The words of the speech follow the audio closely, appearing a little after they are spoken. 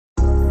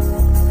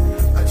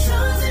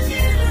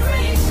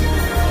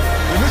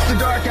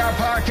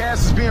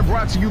being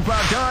brought to you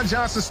by Don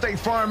Johnson State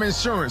Farm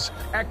Insurance.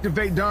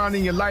 Activate Don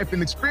in your life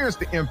and experience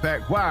the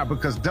impact. Why?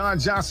 Because Don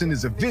Johnson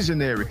is a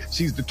visionary.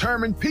 She's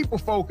determined,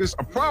 people-focused,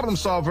 a problem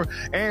solver,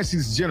 and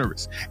she's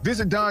generous.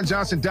 Visit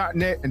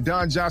DonJohnson.net and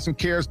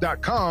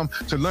DonJohnsonCares.com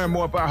to learn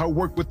more about her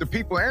work with the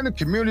people and the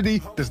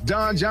community. Does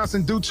Don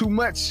Johnson do too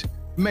much?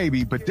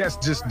 Maybe, but that's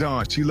just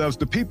Dawn. She loves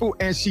the people,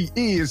 and she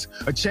is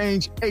a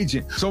change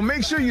agent. So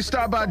make sure you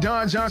stop by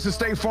Don Johnson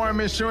State Farm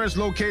Insurance,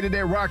 located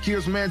at Rock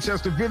Hills,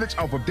 Manchester Village,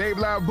 off of Dave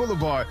Lyle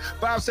Boulevard,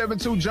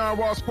 572 John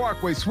Ross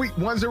Parkway, Suite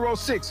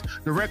 106,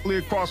 directly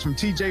across from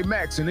TJ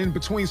Maxx and in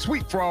between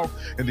Sweet Frog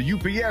and the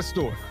UPS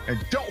store.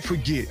 And don't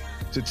forget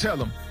to tell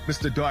them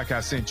Mr. Dark I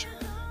sent you.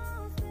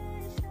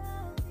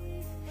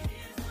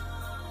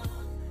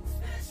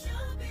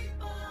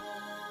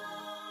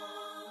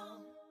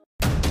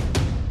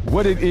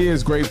 What it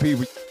is, great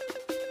people.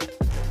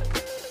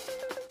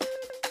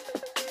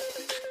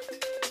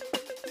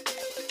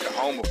 The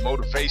home of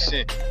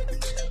motivation.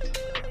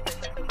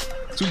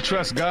 To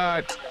trust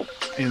God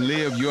and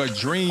live your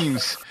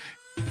dreams.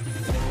 All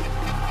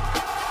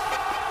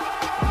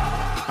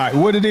right,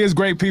 what it is,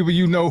 great people,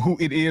 you know who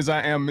it is.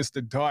 I am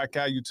Mr. Dark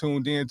Eye. You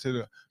tuned in to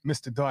the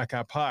Mr. Dark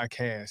Eye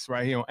podcast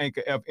right here on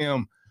Anchor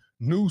FM.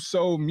 New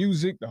Soul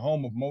Music, the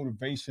home of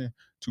motivation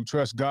to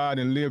trust God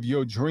and live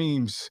your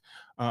dreams.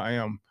 I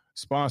am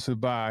sponsored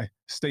by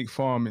State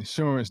Farm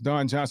Insurance,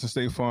 Don Johnson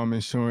State Farm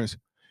Insurance.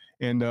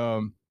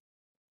 And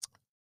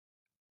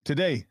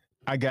today,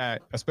 I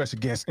got a special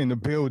guest in the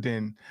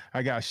building.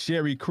 I got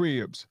Sherry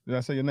Cribbs. Did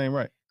I say your name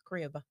right?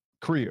 Cribb.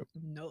 Cribb.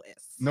 No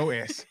S. No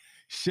S.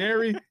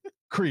 Sherry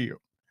Cribb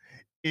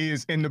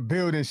is in the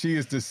building. She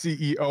is the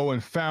CEO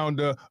and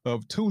founder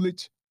of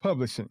Tulich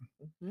Publishing.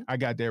 Mm-hmm. I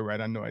got that right.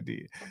 I know I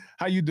did.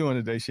 How you doing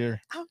today, Sherry?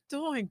 I'm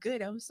doing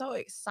good. I'm so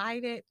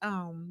excited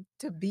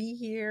to be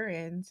here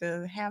and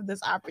to have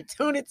this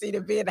opportunity to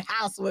be in the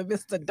house with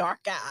Mr. Dark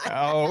Eye.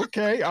 Oh,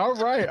 okay. All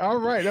right. All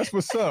right. That's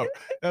what's up.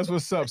 That's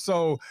what's up.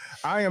 So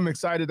I am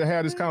excited to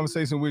have this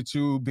conversation with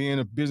you. Being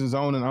a business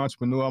owner and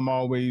entrepreneur, I'm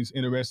always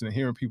interested in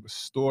hearing people's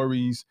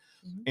stories.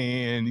 Mm-hmm.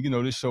 And, you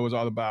know, this show is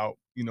all about,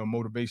 you know,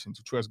 motivation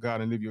to trust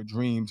God and live your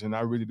dreams. And I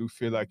really do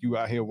feel like you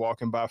out here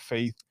walking by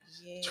faith,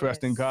 yes,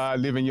 trusting God,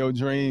 living your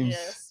dreams.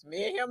 Yes,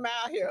 me and him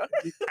out here.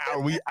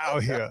 We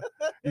out here.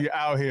 You're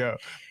out here.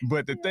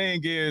 But the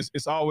thing is,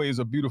 it's always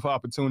a beautiful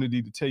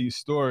opportunity to tell your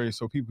story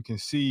so people can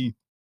see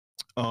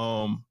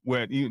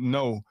where you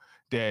know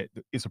that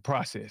it's a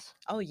process.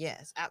 Oh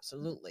yes,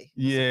 absolutely.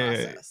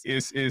 Yeah,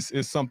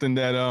 it's something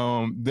that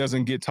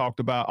doesn't get talked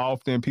about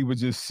often. People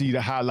just see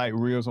the highlight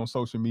reels on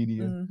social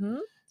media. Mm-hmm.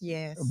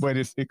 Yes, but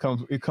it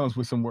comes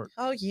with some work.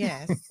 Oh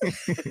yes,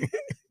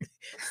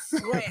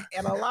 sweat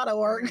and a lot of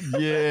work.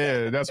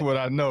 Yeah, that's what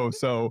I know.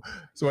 So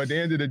at the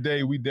end of the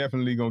day, we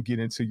definitely gonna get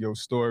into your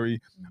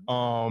story,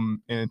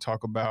 and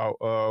talk about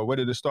where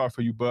did it start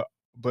for you. But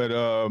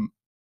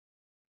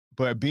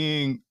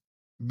being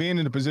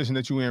in the position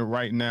that you're in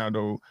right now,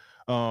 though,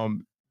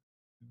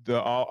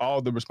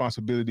 all the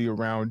responsibility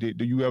around it,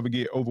 do you ever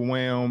get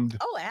overwhelmed?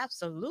 Oh,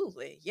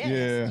 absolutely.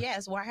 Yes.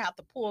 Yes. Where I have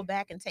to pull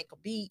back and take a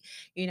beat,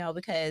 you know,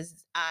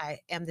 because I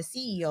am the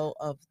CEO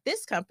of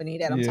this company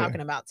that I'm talking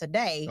about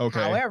today.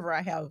 Okay. However,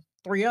 I have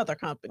 3 other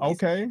companies.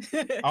 Okay.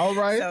 All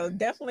right. So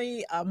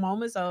definitely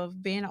moments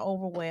of being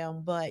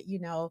overwhelmed, but you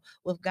know,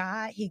 with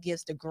God, he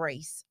gives the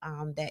grace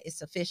that is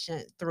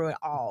sufficient through it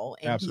all.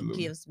 And Absolutely.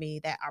 He gives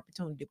me that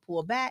opportunity to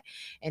pull back,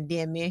 and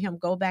then me and him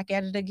go back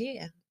at it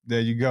again. There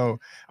you go.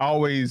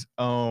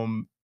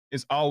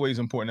 It's always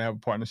important to have a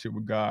partnership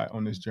with God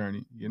on this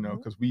journey, you know,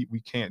 because we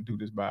can't do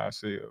this by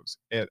ourselves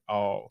at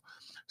all.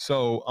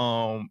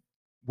 So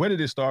where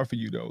did it start for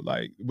you though?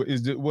 Like,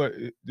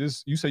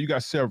 you say you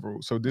got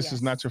several, so this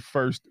is not your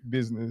first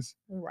business.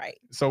 Right.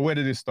 So where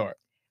did it start?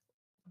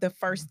 The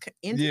first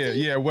entity?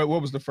 Yeah. What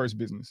was the first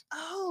business?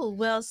 Oh,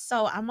 well,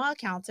 so I'm an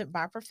accountant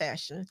by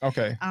profession.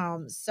 Okay.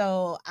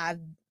 So I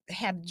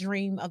had a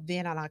dream of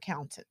being an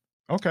accountant.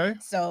 Okay.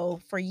 So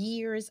for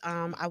years,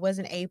 I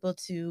wasn't able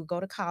to go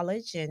to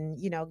college and,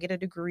 you know, get a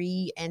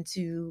degree and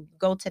to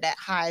go to that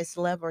highest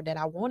level that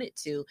I wanted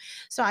to.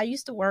 So I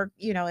used to work,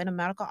 you know, in a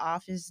medical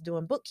office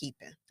doing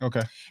bookkeeping.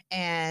 Okay.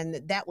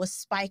 And that was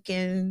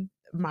spiking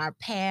my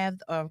path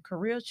of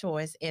career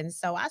choice. And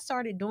so I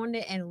started doing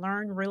it and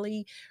learned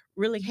really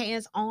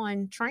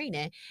hands-on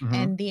training. Mm-hmm.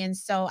 And then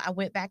so I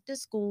went back to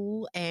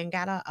school and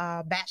got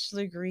a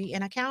bachelor degree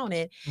in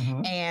accounting.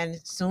 Mm-hmm. And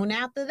soon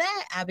after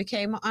that, I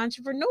became an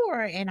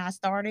entrepreneur and I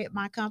started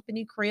my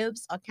company,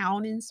 Cribb's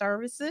Accounting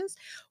Services.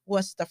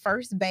 Was the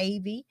first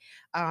baby,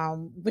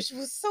 which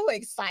was so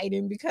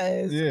exciting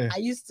because I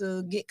used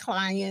to get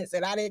clients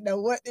and I didn't know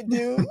what to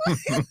do.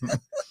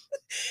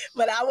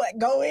 But I would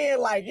go in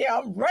like, yeah,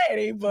 I'm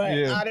ready, but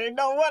I didn't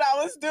know what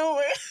I was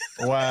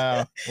doing.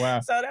 Wow.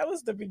 So that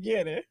was the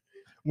beginning.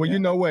 Well, you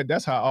know what?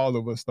 That's how all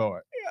of us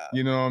start. Yeah.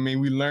 You know what I mean?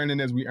 We learning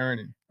as we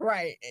earning.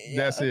 Right.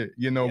 Yeah. That's it.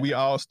 You know, we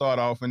all start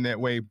off in that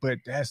way, but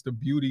that's the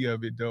beauty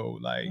of it though.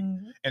 Like,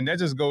 and that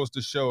just goes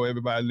to show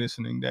everybody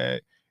listening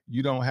that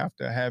you don't have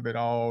to have it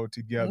all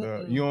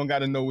together. You don't got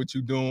to know what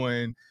you're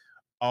doing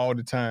all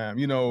the time.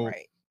 You know,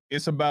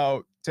 it's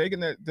about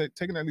taking that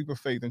leap of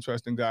faith and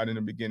trusting God in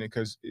the beginning,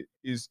 because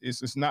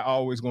it's not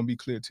always going to be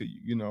clear to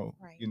you,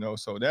 Right.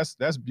 So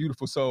that's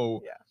beautiful.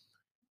 So Yeah.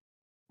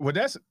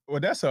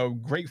 that's a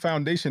great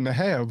foundation to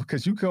have,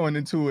 because you going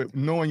into it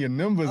knowing your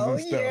numbers Oh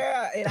and stuff.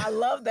 yeah, and I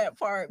love that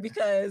part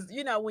because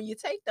when you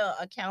take the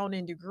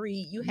accounting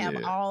degree, you have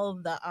Yeah. all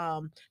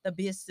the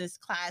business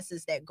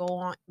classes that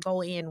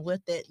go in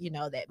with it.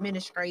 The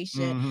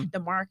administration, Mhm. the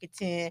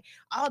marketing,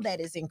 all that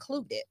is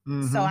included.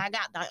 So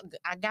Mhm.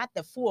 I got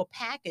the full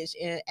package,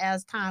 and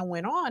as time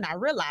went on, I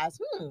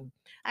realized,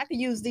 I could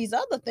use these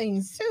other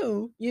things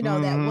too. That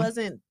Mhm.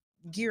 wasn't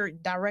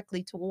geared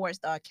directly towards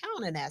the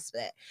accounting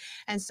aspect.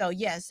 And so,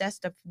 yes, that's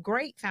the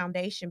great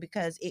foundation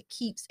because it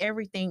keeps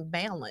everything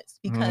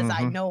balanced because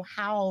I Mhm. know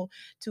how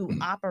to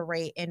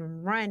operate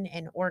and run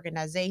an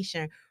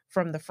organization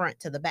from the front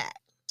to the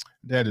back.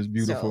 That is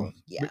beautiful.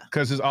 So, yeah,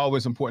 Because it's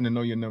always important to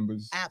know your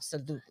numbers.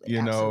 absolutely.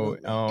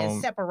 Absolutely.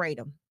 And separate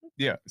them.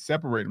 Yeah,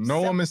 separate them.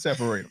 Know them and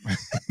separate them.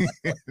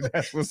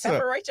 That's what's up.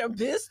 Separate your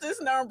business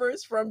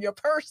numbers from your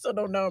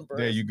personal numbers.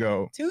 There you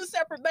go. 2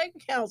 separate bank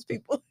accounts,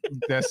 people.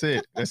 That's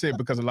it.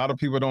 Because a lot of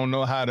people don't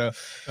know how to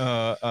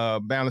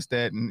balance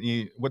that,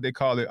 and what they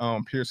call it,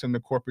 piercing the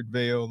corporate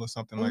veil or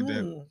something like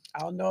that. I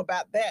don't know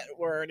about that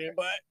wording,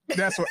 but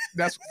That's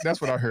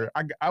what I heard.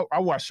 I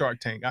watched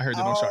Shark Tank. I heard it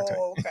on Shark Tank.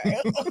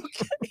 Okay.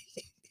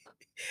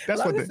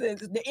 That's what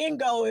the end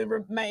goal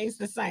remains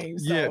the same.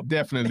 So. Yeah,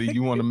 definitely.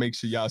 You want to make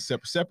sure y'all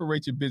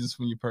separate your business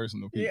from your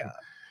personal people. Yeah,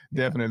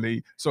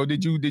 definitely. So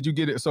did you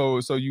get it? So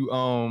you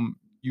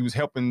was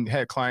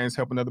had clients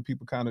helping other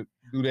people kind of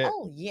do that.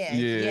 Oh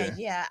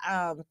yeah.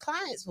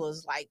 Clients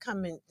was like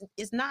coming.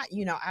 It's not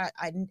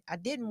I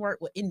didn't work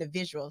with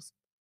individuals,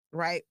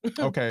 right?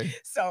 Okay.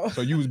 So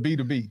you was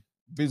B2B.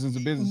 Business to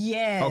business.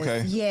 Yes.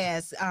 Okay.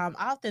 Yes.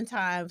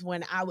 Oftentimes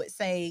when I would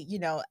say,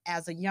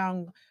 as a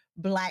young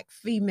Black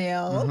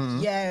female,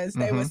 yes,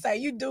 they would say,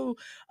 you do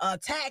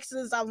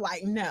taxes. I'm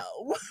like, no.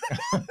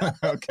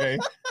 Okay.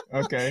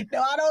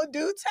 No, I don't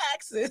do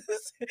taxes,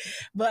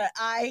 but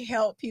I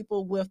help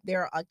people with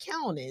their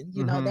accounting,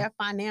 their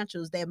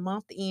financials, their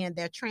month end,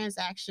 their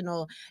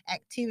transactional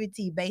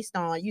activity based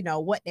on,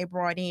 what they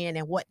brought in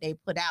and what they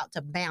put out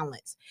to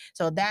balance.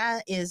 So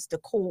that is the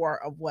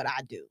core of what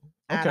I do.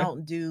 Okay. I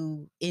don't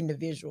do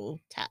individual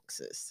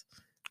taxes.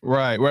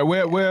 Right. Well,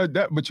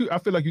 I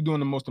feel like you're doing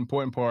the most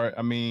important part.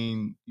 I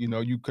mean,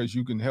 because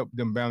you can help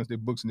them balance their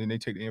books, and then they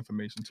take the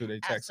information to their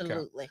tax account.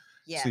 Absolutely.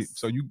 Yes. See,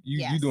 so you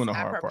doing the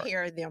hard part. I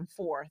prepare them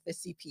for the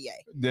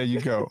CPA. There you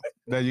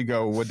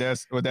go. Well,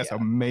 that's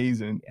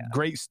amazing. Yeah.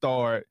 Great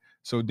start.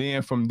 So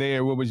then from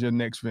there, what was your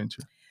next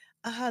venture?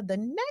 The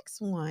next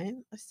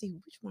one, let's see,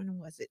 which one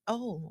was it?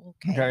 Oh,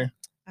 okay. Okay.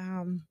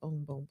 Boom.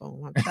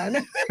 I'm trying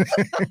to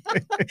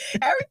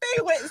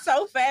everything went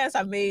so fast.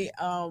 I mean,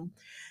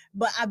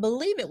 but I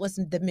believe it was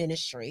the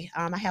ministry.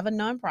 I have a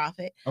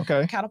nonprofit.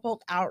 Okay.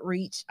 Catapult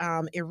Outreach.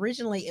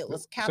 Originally it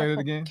was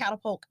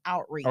Catapult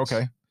Outreach.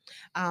 Okay.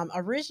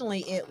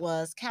 Originally it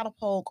was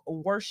Catapult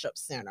Worship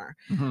Center.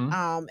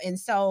 Mm-hmm. And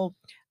so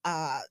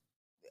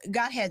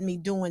God had me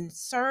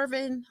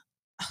serving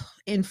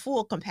in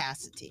full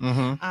capacity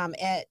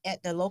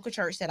at the local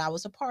church that I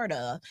was a part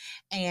of.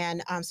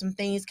 And some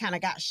things kind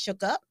of got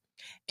shook up.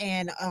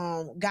 And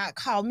God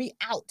called me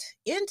out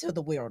into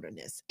the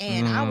wilderness.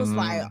 And I was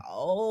like,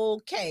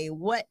 okay,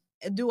 what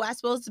do I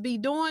supposed to be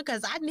doing?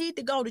 Because I need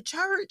to go to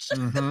church.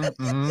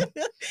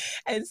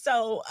 And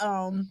so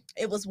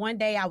it was one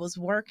day I was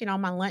working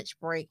on my lunch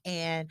break,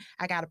 and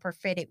I got a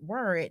prophetic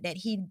word that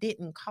he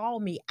didn't call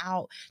me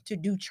out to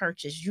do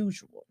church as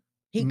usual.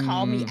 He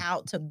called me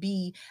out to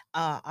be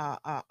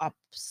a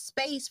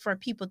space for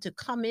people to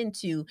come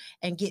into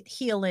and get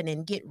healing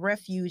and get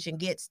refuge and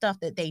get stuff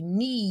that they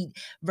need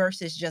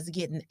versus just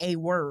getting a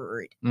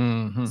word.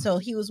 So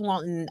he was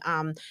wanting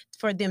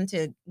for them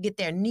to get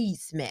their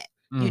needs met,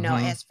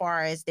 as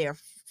far as their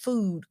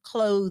food,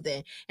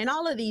 clothing, and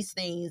all of these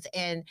things.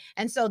 And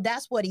so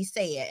that's what he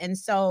said. And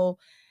so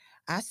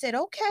I said,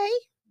 okay,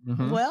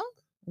 well,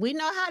 we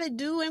know how to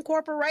do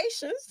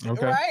incorporations,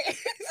 right?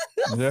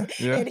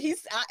 Yeah. And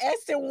I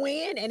asked him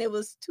when, and it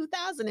was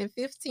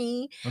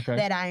 2015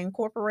 that I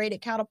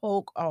incorporated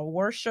Catapult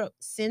Worship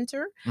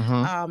Center.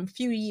 A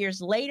few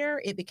years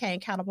later, it became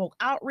Catapult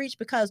Outreach,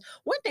 because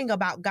one thing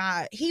about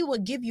God, he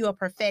would give you a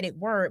prophetic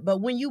word, but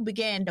when you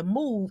began to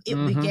move, it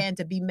began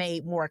to be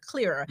made more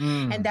clearer.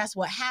 And that's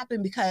what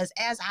happened, because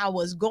as I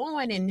was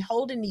going and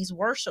holding these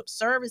worship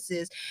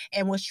services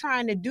and was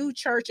trying to do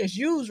church as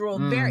usual,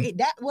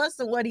 that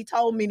wasn't what he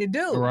told me to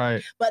do.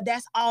 Right. But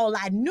that's all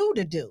I knew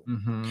to do.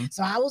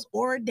 So I was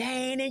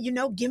ordaining,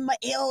 getting my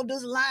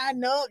elders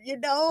lined up,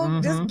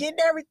 just getting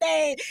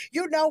everything,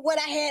 what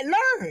I had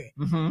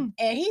learned.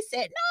 And he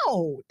said,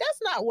 no, that's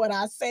not what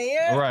I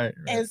said. Right.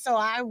 And so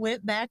I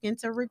went back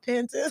into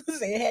repentance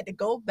and had to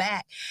go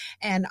back.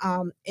 And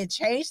it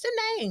changed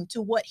the name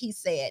to what he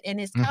said. And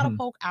it's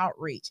Catapult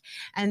Outreach.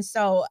 And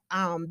so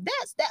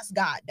that's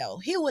God, though.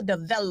 He will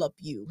develop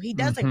you. He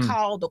doesn't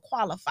call the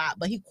qualified,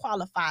 but he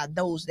qualified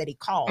those that he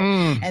called.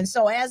 And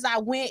so as I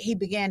went, he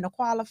began to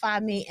qualify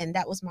me, and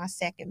that was my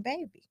second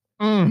baby.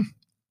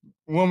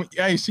 Woman,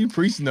 hey, she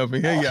preaching up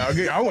in here,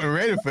 y'all. I wasn't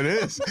ready for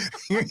this.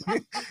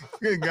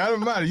 Good God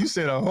Almighty, you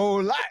said a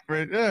whole lot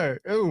right there.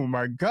 Oh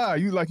my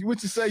God, you like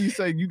what you say? You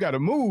say you got to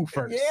move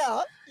first,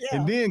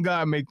 and then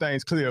God make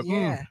things clear.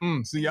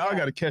 See, y'all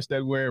got to catch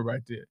that word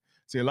right there.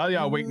 See, a lot of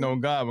y'all waiting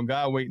on God when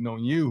God waiting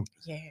on you.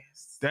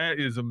 Yes, that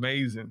is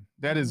amazing.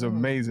 That is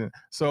amazing.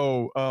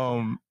 So,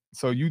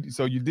 so you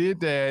did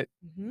that.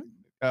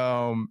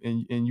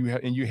 And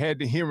you had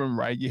to hear him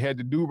right. You had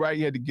to do right.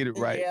 You had to get it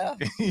right.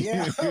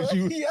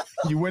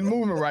 You weren't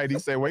moving right. He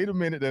said, "Wait a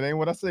minute, that ain't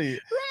what I said."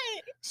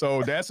 Right.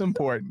 So that's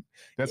important.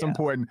 That's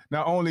important.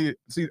 Not only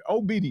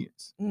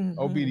obedience.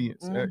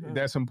 Obedience.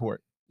 That's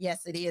important.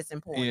 Yes, it is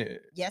important. Yeah.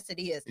 Yes, it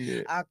is.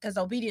 Yeah. Because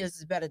obedience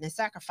is better than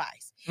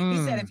sacrifice. He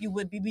said, if you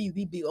would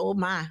be, oh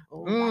my.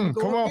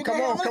 Come on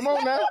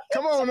now.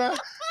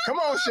 Come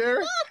on,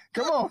 Sherry.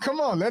 Come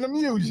on. Let him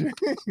use you.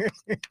 Wait a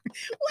minute.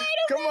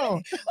 Oh,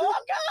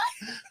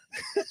 God.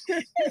 He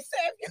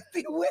said, if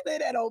you be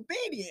willing and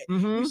obedient,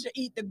 you should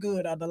eat the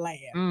good of the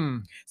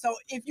land. So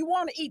if you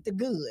want to eat the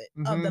good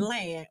of the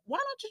land, why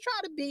don't you try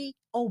to be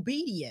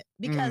obedient?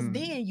 Because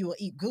then you'll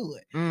eat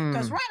good.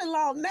 Because right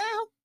along now,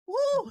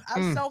 woo,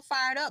 I'm so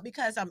fired up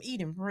because I'm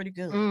eating pretty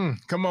good.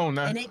 Come on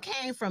now. And it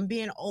came from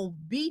being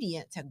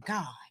obedient to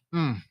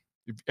God.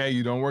 If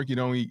you don't work, you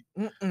don't eat.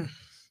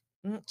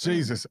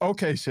 Jesus.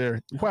 Okay,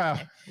 Sherry. Wow.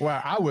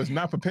 I was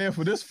not prepared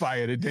for this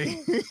fire today.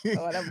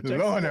 Lord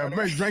have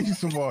mercy. Drink you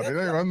some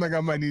water. I think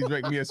I might need to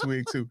drink me a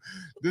swig too.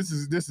 This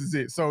is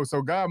it. So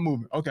God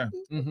moving. Okay.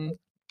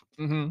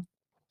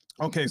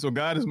 Okay. So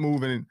God is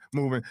moving.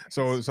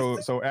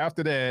 So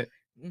after that,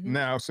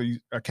 now, so you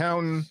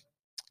accounting,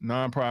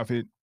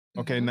 nonprofit.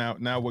 Okay.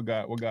 Now what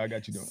God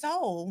got you doing?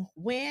 So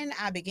when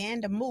I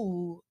began to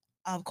move,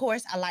 of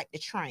course, I like to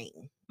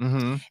train.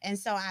 And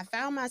so I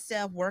found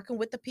myself working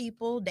with the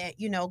people that,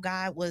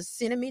 God was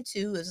sending me to.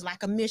 It was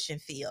like a mission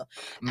field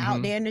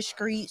out there in the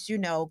streets,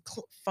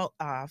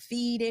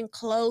 feeding,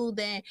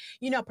 clothing,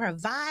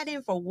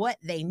 providing for what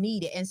they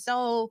needed. And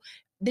so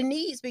the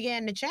needs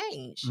began to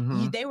change.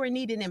 They were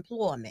needing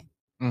employment.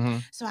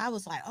 So I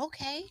was like,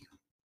 okay,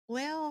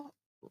 well,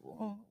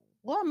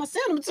 I'm going to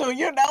send them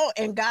to,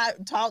 and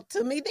God talked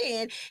to me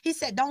then. He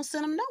said, don't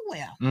send them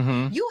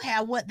nowhere. You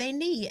have what they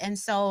need. And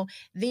so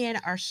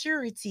then our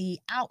surety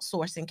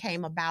outsourcing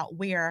came about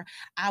where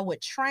I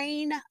would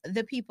train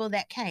the people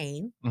that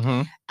came.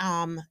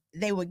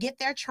 They would get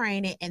their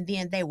training and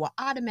then they were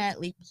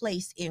automatically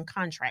placed in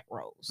contract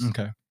roles.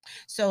 Okay.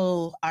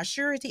 So our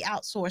surety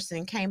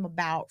outsourcing came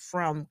about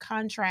from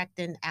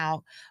contracting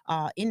out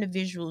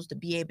individuals to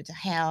be able to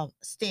have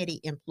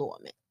steady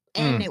employment.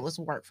 And it was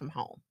work from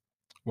home.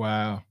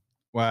 Wow.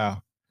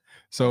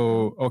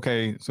 So,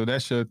 okay. So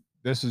this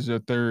is your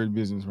third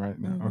business right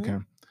now. Okay.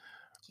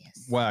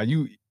 Yes. Wow.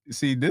 You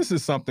see, this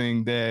is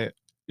something that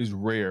is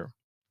rare,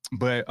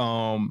 but,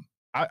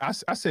 I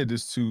said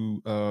this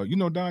to,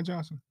 Don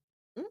Johnson.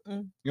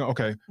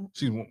 Okay.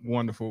 She's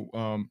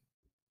wonderful.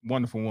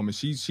 Wonderful woman.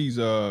 She's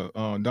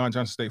Don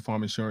Johnson State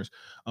Farm Insurance.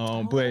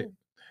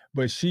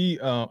 But she,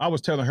 I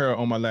was telling her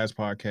on my last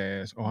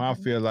podcast, how I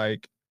feel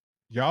like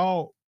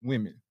y'all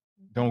women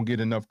don't get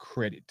enough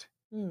credit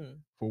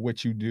for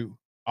what you do.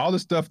 All the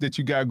stuff that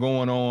you got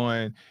going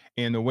on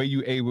and the way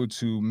you're able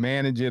to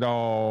manage it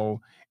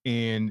all.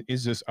 And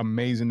it's just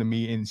amazing to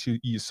me. And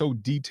you're so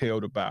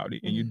detailed about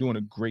it and you're doing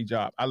a great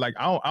job.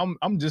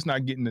 I'm just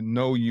not getting to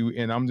know you.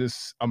 And I'm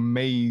just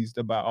amazed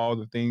about all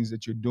the things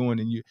that you're doing.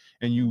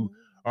 And you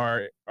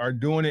are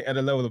doing it at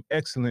a level of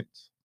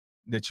excellence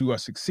that you are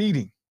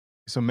succeeding.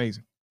 It's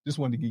amazing. Just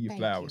wanted to give you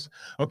flowers.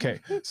 Okay,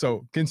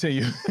 so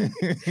continue.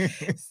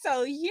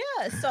 So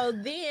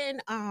then,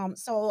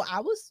 so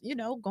I was,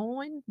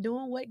 doing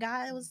what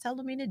God was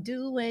telling me to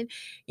do, and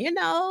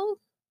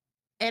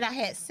and I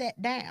had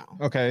sat down.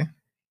 Okay.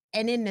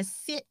 And in the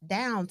sit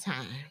down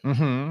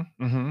time,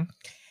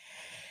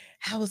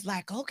 I was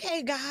like,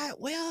 okay, God,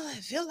 well, I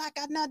feel like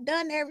I've not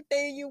done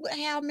everything you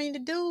have me to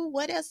do.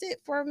 What else is it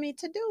for me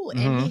to do?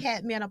 And he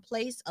had me in a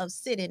place of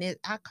sitting.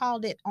 I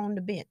called it on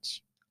the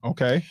bench.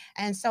 Okay.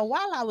 And so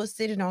while I was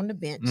sitting on the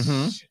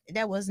bench,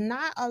 there was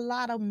not a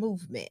lot of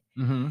movement.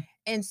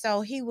 And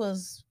so he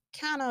was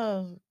kind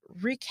of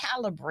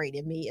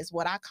recalibrating me, is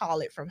what I call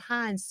it, from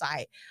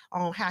hindsight,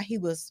 on how he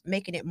was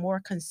making it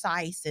more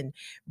concise and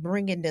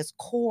bringing this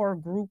core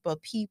group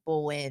of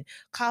people and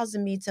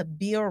causing me to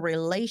build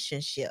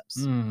relationships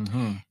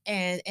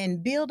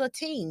and build a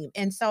team.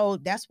 And so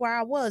that's where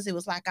I was. It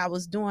was like I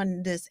was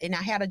doing this and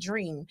I had a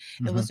dream.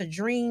 It was a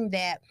dream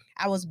that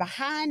I was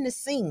behind the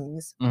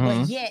scenes,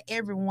 but yet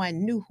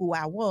everyone knew who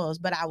I was,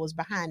 but I was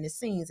behind the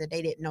scenes and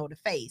they didn't know the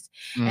face.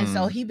 And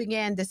so he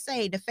began to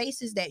say, the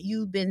faces that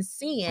you've been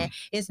seeing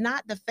is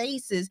not the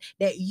faces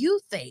that you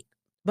think,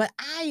 but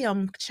I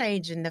am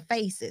changing the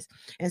faces.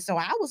 And so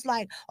I was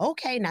like,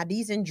 okay, now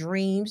these in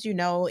dreams,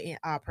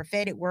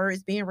 prophetic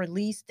words being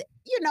released,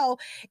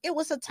 it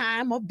was a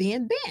time of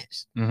being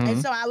benched.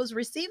 And so I was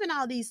receiving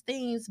all these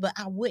things, but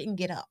I wouldn't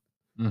get up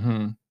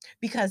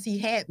because he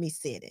had me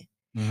sitting.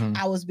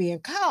 I was being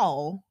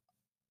called,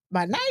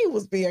 my name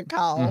was being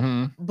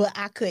called, but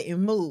I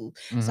couldn't move.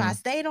 So I Mhm.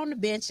 stayed on the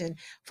bench, and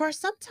for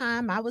some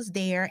time I was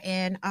there,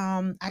 and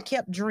I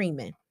kept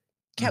dreaming.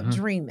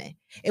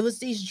 It was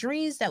these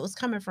dreams that was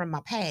coming from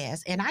my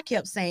past, and I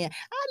kept saying,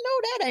 I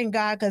know that ain't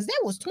God, because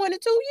that was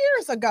 22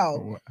 years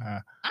ago.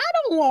 I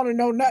don't want to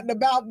know nothing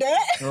about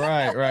that.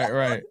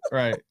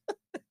 Right.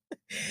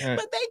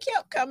 But they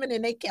kept coming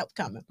and they kept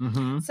coming.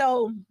 Mm-hmm.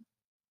 So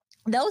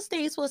those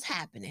things was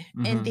happening.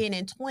 Mm-hmm. And then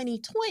in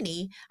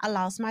 2020, I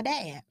lost my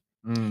dad.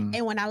 Mm.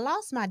 And when I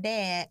lost my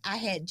dad, I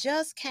had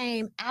just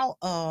came out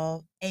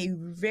of a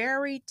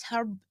very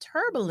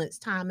turbulent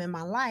time in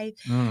my life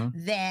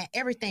that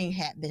everything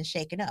had been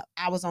shaken up.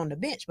 I was on the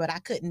bench, but I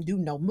couldn't do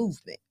no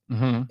movement.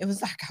 It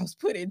was like I was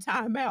put in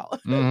time out.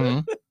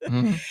 And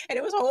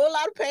it was a whole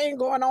lot of pain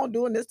going on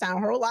during this time, a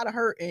whole lot of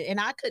hurt. And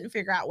I couldn't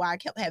figure out why I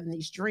kept having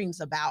these dreams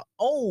about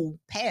old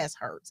past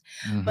hurts.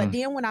 But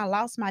then when I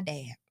lost my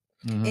dad,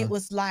 it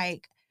was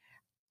like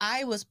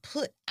I was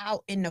put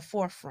out in the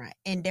forefront,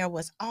 and there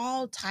was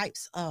all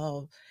types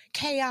of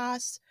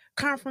chaos,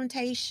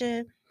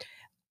 confrontation,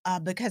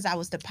 because I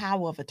was the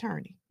power of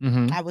attorney.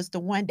 I was the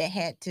one that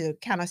had to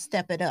kind of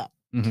step it up.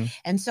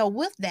 And so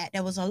with that,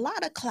 there was a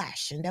lot of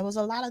clashing. There was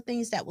a lot of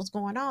things that was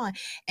going on.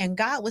 And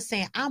God was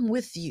saying, I'm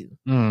with you.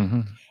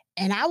 And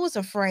I was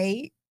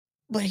afraid,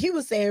 but he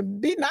was saying,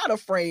 be not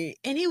afraid.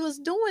 And he was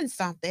doing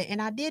something,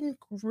 and I didn't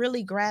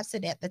really grasp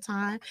it at the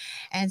time.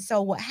 And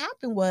so what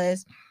happened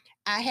was,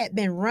 I had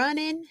been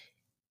running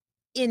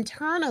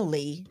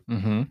internally,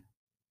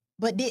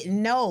 but didn't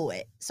know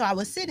it. So I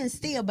was sitting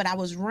still, but I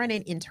was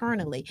running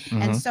internally.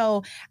 And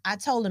so I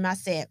told him, I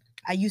said,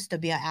 I used to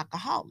be an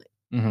alcoholic.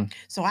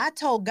 So I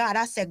told God,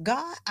 I said,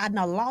 God, I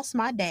done lost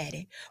my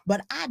daddy,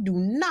 but I do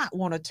not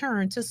want to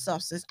turn to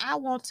substance. I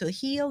want to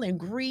heal and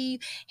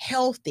grieve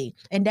healthy.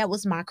 And that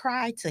was my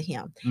cry to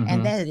him.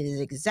 And that is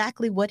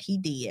exactly what he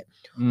did.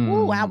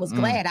 Ooh, I was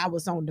glad I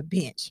was on the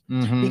bench,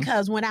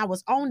 because when I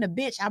was on the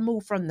bench, I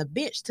moved from the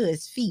bench to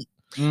his feet.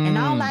 And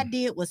all I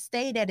did was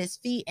stay at his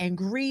feet and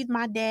grieve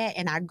my dad,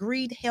 and I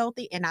grieved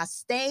healthy, and I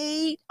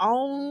stayed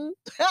on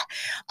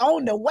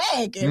on the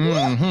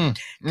wagon.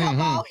 Come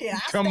on here.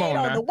 I stayed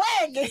on the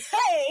wagon.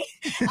 Hey,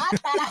 I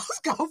thought I was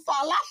gonna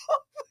fall off.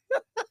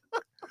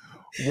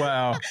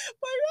 Wow. But,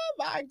 oh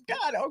my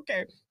God.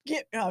 Okay.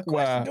 Get a question.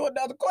 Wow. Do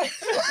another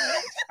question.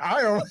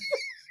 I don't.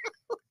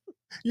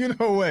 You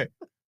know what?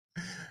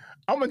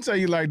 I'm gonna tell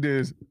you like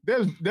this.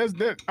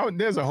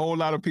 There's a whole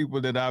lot of people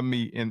that I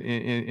meet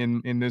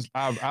in this.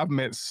 I've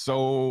met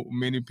so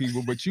many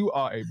people, but you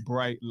are a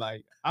bright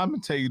light. I'm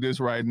gonna tell you this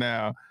right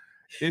now.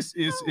 It's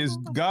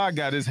God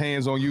got his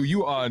hands on you.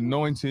 You are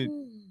anointed.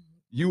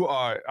 You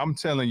are, I'm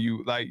telling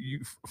you, like,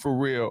 you for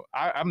real.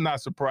 I'm not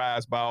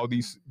surprised by all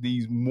these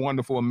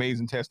wonderful,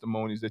 amazing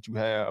testimonies that you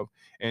have,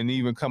 and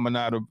even coming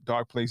out of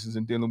dark places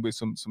and dealing with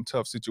some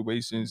tough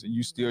situations, and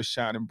you still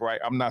shining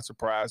bright. I'm not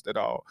surprised at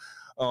all,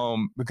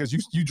 because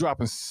you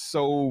dropping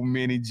so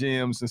many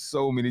gems and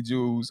so many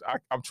jewels.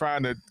 I'm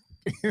trying to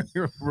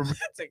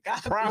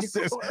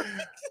process.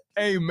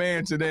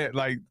 Amen to that.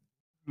 Like,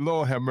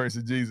 Lord have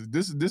mercy, Jesus.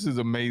 This is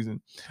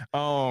amazing.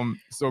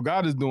 So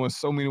God is doing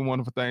so many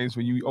wonderful things for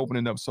you,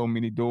 opening up so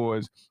many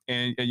doors.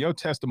 And your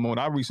testimony,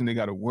 I recently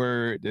got a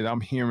word that I'm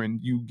hearing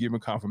you giving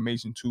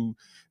confirmation to,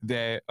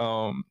 that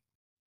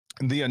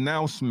the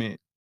announcement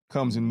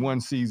comes in one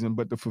season,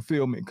 but the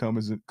fulfillment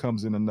comes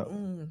in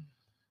another.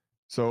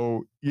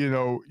 So, you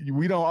know,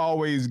 we don't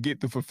always get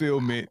the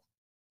fulfillment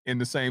in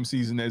the same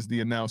season as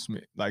the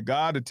announcement. Like,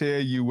 God will tell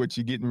you what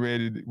He getting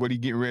ready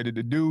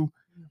to do,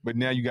 but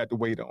now you got to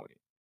wait on it.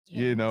 Yes.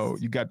 You know,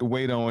 you got to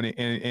wait on it,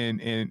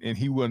 and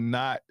He will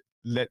not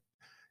let.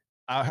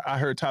 I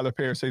heard Tyler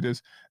Perry say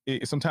this.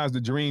 Sometimes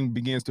the dream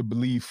begins to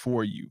believe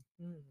for you,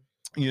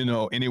 you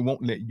know, and it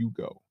won't let you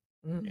go.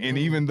 And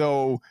even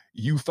though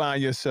you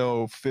find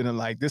yourself feeling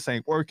like this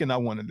ain't working, I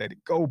want to let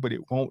it go, but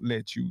it won't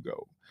let you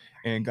go.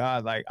 And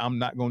God, like, I'm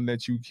not gonna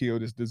let you kill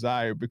this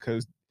desire,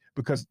 because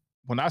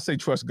when I say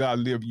trust God,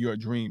 live your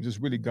dreams, it's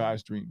really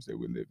God's dreams that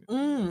we're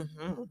living.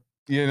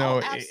 You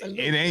know,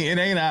 it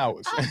ain't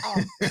ours.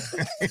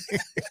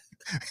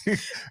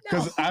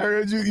 Because I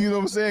heard you, you know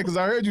what I'm saying? Because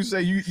I heard you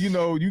say, you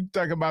know, you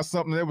talking about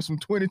something that was from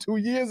 22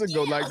 years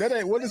ago. Like, that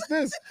ain't, what is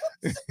this?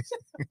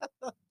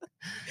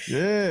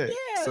 Yeah.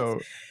 Yes. So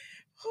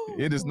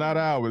it is not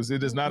ours.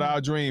 It is not our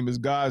dream. It's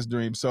God's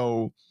dream.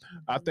 So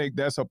I think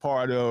that's a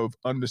part of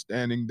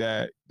understanding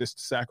that this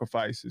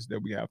sacrifices that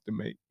we have to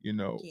make, you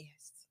know. Yes.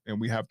 And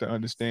we have to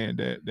understand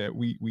that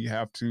we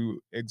have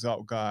to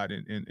exalt God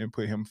and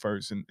put Him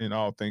first in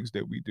all things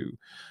that we do,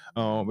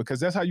 because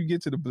that's how you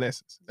get to the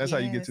blessings. That's how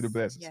you get to the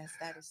blessings. Yes,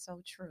 that is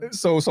so true.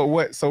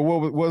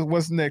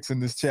 What's next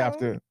in this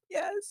chapter?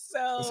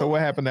 So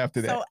what happened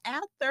after that? So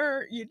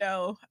after, you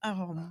know,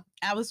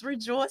 I was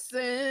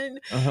rejoicing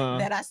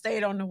that I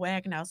stayed on the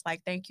wagon. I was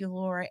like, thank you,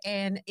 Lord.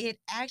 And it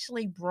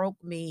actually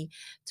broke me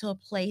to a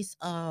place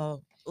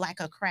of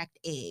like a cracked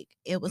egg.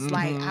 It was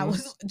like I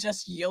was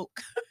just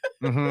yolk.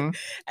 Mm-hmm.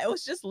 I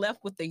was just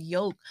left with the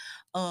yoke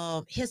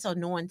of his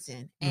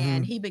anointing.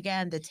 And Mm-hmm. he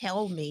began to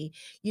tell me,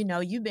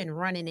 you've been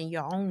running in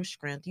your own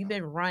strength. You've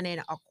been running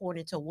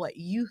according to what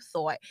you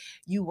thought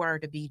you were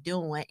to be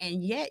doing.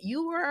 And yet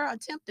you were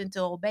attempting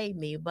to obey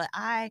me. But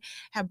I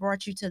have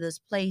brought you to this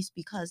place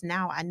because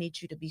now I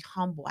need you to be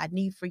humble. I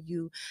need for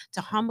you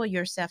to humble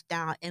yourself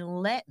down and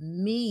let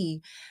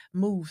me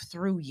move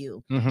through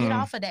you. Get Mm-hmm.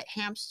 off of that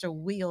hamster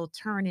wheel,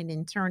 turning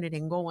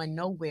and going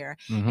nowhere,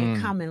 and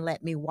Mm-hmm. come and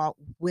let me walk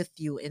with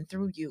you and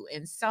through you.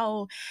 And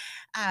so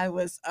I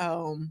was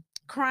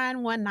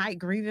crying one night,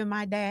 grieving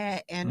my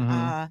dad. And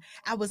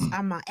Mm-hmm.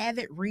 I'm an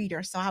avid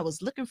reader. So I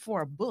was looking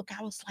for a book.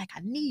 I was like, I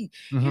need,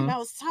 Mm-hmm.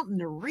 something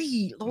to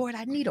read. Lord,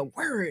 I need a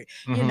word.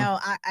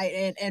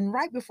 Mm-hmm. And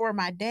right before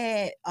my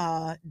dad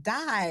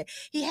died,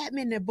 he had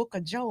me in the book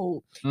of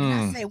Job. And I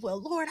Mm. said,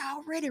 well, Lord, I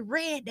already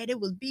read that it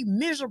would be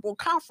miserable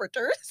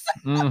comforters.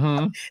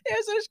 Mm-hmm.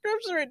 There's a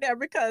scripture in there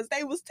because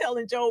they was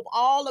telling Job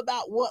all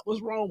about what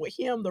was wrong with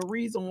him, the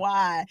reason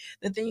why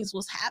the things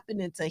was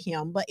happening to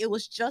him. But it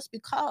was just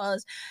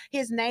because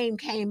his name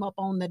came up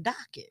on the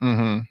docket.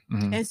 Mm-hmm.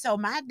 Mm-hmm. And so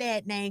my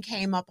dad's name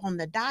came up on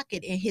the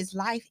docket and his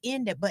life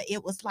ended, but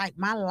it was like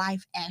my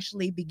life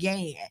actually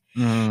began.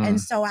 Mm-hmm.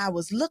 And so I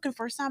was looking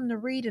for something to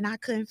read and I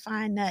couldn't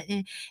find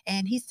nothing.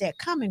 And he said,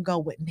 come and go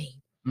with me.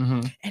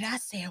 Mm-hmm. And I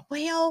said,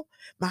 well,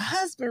 my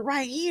husband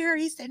right here.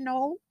 He said,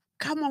 no,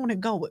 come on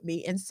and go with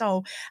me. And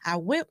so I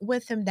went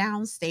with him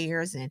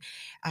downstairs and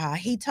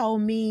he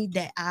told me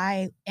that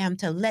I am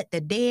to let the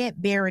dead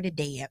bury the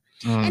dead.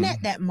 And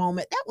at that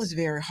moment, that was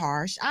very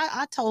harsh.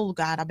 I told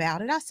God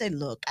about it. I said,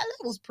 look, that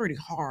was pretty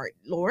hard,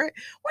 Lord.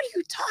 What are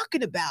you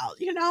talking about?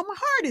 My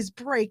heart is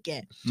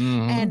breaking.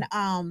 Mm-hmm.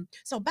 And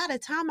so by the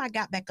time I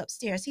got back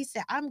upstairs, he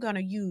said, I'm going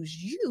to use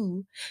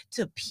you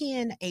to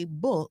pen a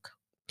book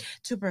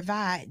to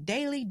provide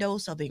daily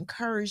dose of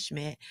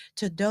encouragement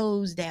to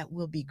those that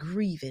will be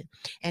grieving.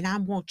 And I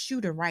want you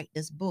to write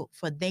this book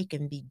for they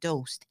can be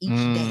dosed each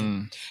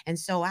day. And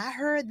so I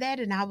heard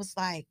that and I was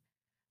like,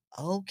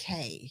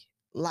 okay.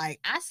 Like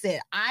I said,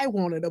 I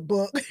wanted a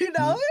book, He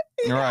got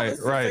a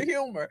sense of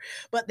humor.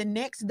 But the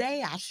next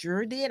day I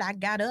sure did. I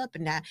got up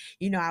and I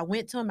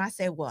went to him. I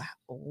said, well,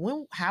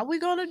 how are we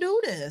going to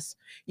do this?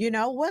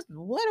 What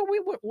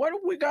are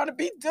we going to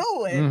be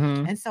doing?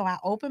 Mm-hmm. And so I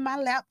opened my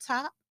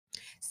laptop,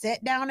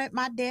 sat down at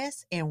my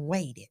desk and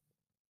waited.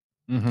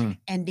 Mm-hmm.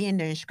 And then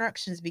the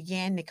instructions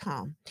began to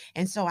come.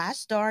 And so I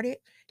started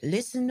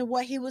listening to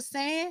what he was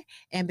saying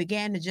and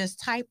began to just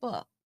type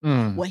up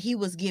what he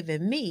was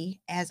giving me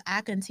as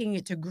I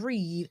continued to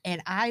grieve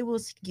and I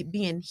was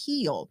being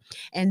healed.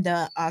 And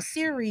the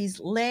series,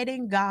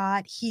 Letting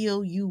God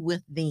Heal You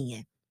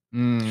Within.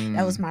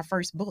 That was my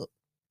first book.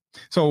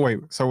 So wait.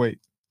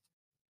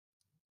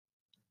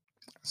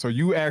 So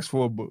you asked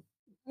for a book.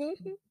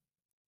 Mm-hmm.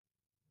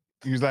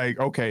 He was like,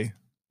 okay,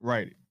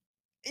 write it.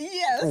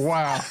 Yes.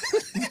 Wow.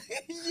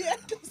 Yes.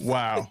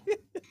 Wow.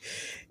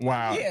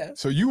 Yeah.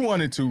 So you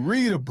wanted to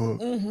read a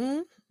book,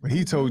 but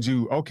he told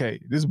you, okay,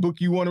 this book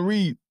you want to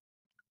read,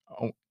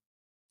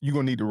 you're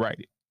going to need to write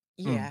it.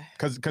 Yeah.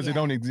 Because it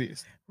don't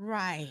exist.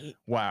 Right.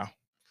 Wow.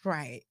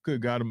 Right.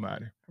 Good God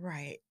Almighty.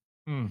 Right.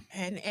 And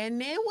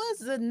it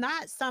was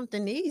not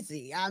something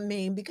easy. I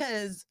mean,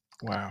 because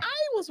I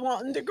was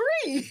wanting to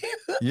grieve.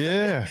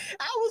 Yeah.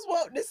 I was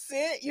wanting to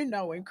sit,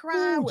 and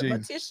cry with my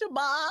tissue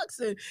box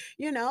and,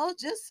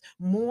 just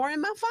mourn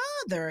my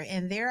father.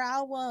 And there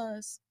I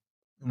was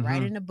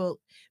writing a book,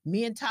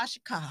 me and Tasha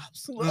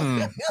Cobbs.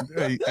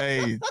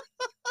 Hey,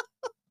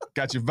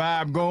 got your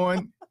vibe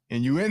going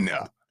and you in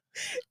there.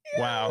 Yes,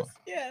 wow.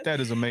 Yes. That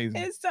is amazing.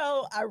 And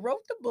so I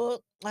wrote the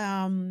book. That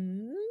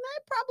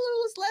probably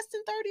was less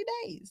than 30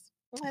 days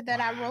that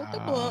I wrote the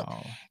book.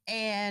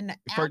 And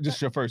this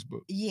is your first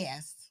book?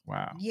 Yes.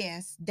 Wow.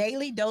 Yes.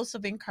 Daily Dose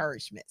of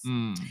Encouragements.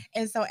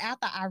 And so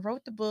after I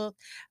wrote the book,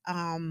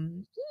 I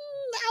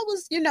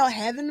was,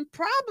 having a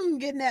problem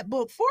getting that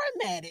book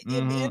formatted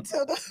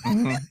into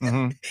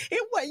the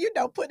it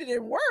was, put it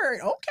in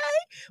Word. Okay.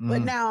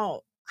 But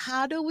now,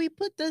 how do we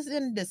put this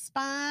in the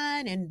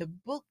spine and the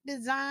book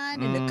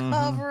design and the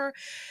cover?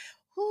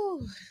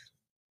 Whew.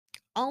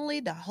 Only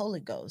the Holy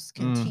Ghost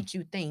can teach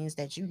you things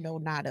that you know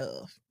not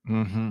of.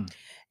 And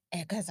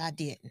because I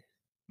didn't.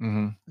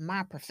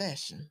 My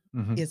profession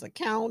is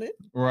accounting.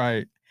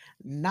 Right.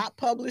 Not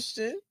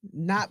publishing,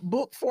 not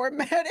book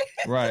formatting.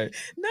 Right.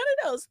 None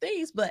of those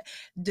things. But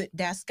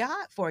that's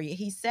God for you.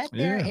 He sat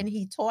there and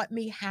he taught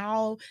me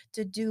how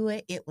to do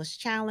it. It was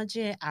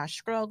challenging. I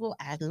struggled.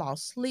 I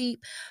lost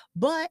sleep.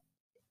 But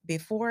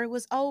before it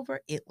was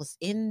over, it was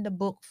in the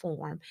book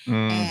form.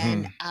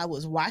 And I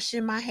was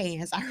washing my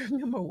hands. I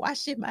remember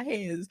washing my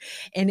hands.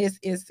 And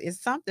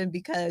it's something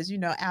because,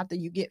 after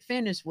you get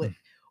finished with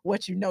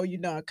what you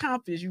done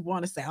accomplished, you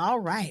want to say, all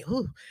right,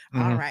 all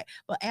right.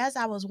 But as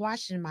I was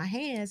washing my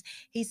hands,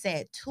 he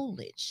said,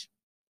 toolage.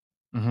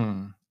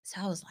 So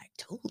I was like,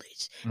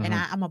 toolage. And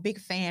I'm a big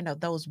fan of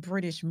those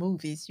British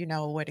movies,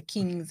 where the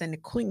kings and the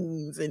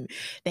queens, and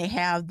they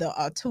have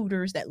the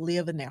tutors that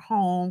live in their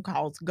home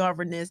called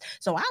governess.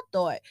 So I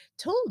thought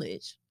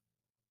toolage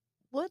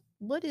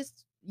what is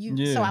you?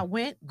 So I Yeah.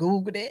 went,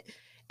 Googled it,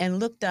 and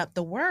looked up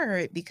the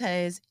word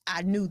because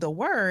I knew the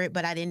word,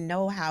 but I didn't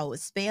know how it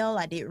was spelled.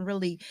 I didn't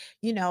really,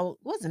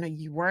 wasn't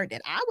a word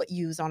that I would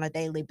use on a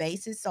daily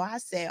basis. So I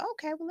said,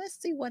 okay, well, let's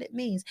see what it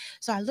means.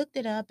 So I looked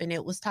it up, and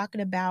it was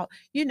talking about,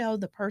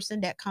 the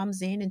person that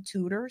comes in and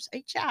tutors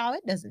a child.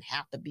 It doesn't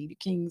have to be the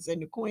kings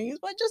and the queens,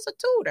 but just a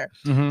tutor.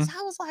 Mm-hmm. So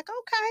I was like,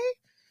 okay,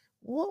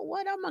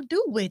 what I'm gonna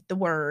do with the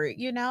word,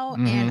 and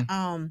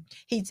Mm-hmm.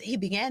 he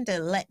began to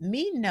let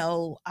me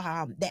know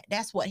that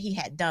that's what he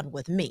had done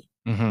with me.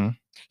 Mm-hmm.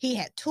 He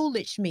had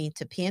toolaged me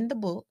to pen the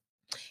book.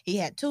 He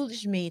had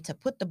toolaged me to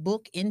put the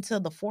book into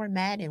the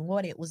format and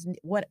what it was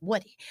what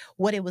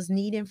it was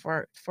needing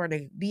for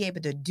to be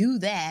able to do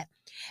that.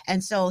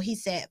 And so he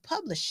said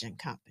publishing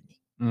company.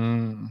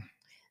 Mm.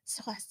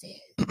 So I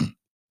said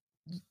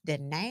the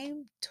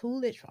name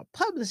toolage for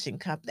publishing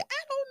company.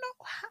 I don't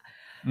know how.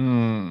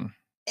 Mm.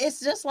 It's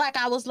just like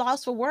I was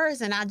lost for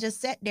words, and I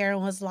just sat there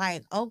and was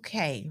like,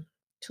 okay,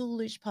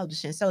 Toolish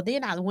Publishing. So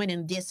then I went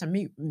and did some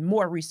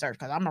more research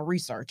because I'm a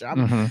researcher.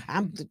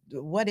 Mm-hmm.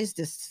 What is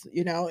this?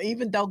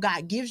 Even though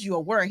God gives you a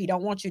word, He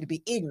don't want you to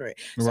be ignorant.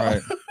 So,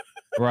 Right.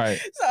 Right.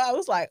 so I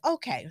was like,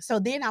 okay. So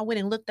then I went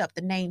and looked up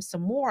the name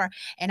some more,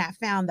 and I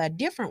found a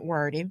different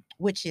wording,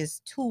 which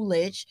is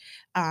Toolage.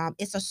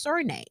 It's a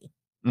surname.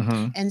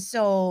 Mm-hmm. And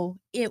so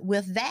it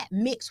with that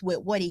mixed with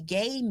what he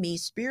gave me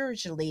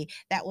spiritually,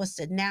 that was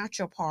the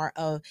natural part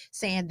of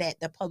saying that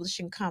the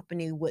publishing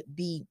company would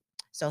be.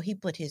 So he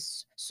put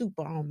his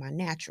super on my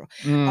natural.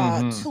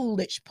 Mm-hmm.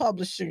 Toolage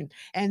Publishing.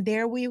 And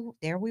there we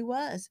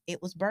was.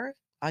 It was birth.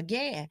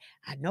 Again,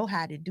 I know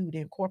how to do the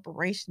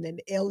incorporation and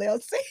the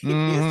LLC.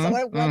 Mm-hmm. So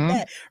it wasn't Mm-hmm.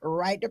 that.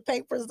 Write the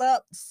papers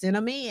up, send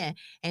them in.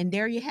 And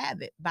there you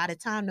have it. By the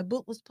time the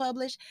book was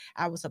published,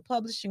 I was a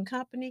publishing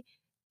company.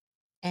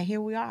 And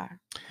here we are.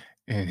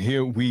 And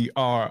here we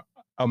are.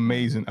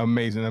 Amazing,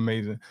 amazing,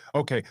 amazing.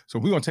 Okay, so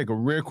we're going to take a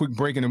real quick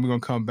break, and then we're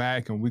going to come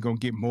back, and we're going to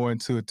get more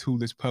into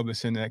Toolage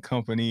Publishing, that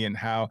company, and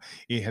how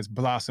it has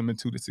blossomed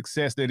into the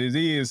success that it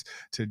is.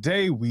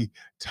 Today, we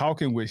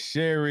talking with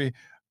Sherry.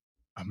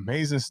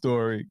 Amazing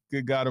story.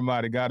 Good God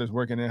Almighty, God is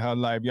working in her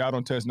life. Y'all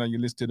don't touch now. You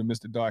listen to the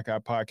Mr. Dark Eye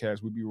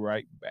podcast. We'll be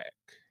right back.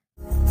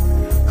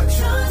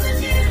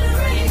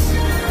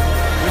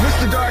 The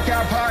Mr. Dark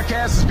Eye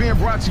Podcast is being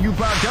brought to you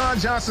by Don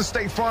Johnson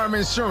State Farm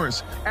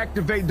Insurance.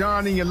 Activate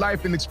Don in your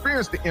life and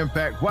experience the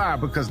impact. Why?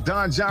 Because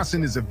Don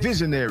Johnson is a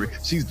visionary.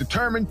 She's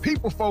determined,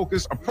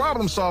 people-focused, a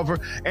problem solver,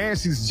 and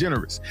she's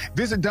generous.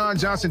 Visit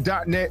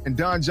donjohnson.net and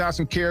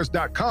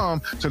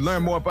donjohnsoncares.com to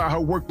learn more about her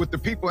work with the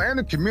people and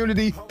the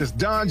community. Does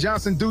Don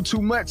Johnson do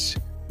too much?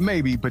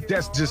 Maybe, but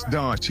that's just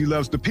Dawn. She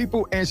loves the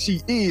people, and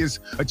she is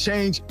a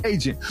change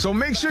agent. So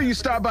make sure you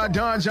stop by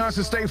Don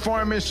Johnson State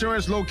Farm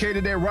Insurance,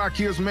 located at Rock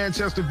Hills,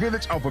 Manchester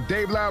Village, off of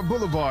Dave Loud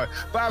Boulevard,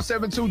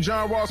 572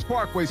 John Ross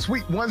Parkway,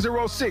 Suite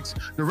 106,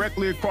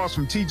 directly across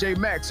from TJ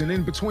Maxx and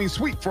in between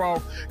Sweet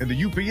Frog and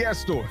the UPS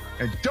store.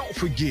 And don't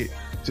forget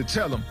to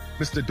tell them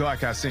Mr.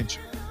 Dark I sent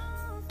you.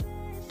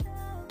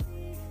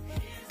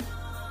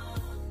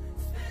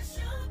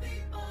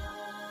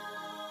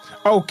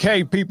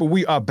 Okay, people,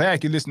 we are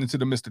back. You're listening to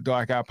the Mr.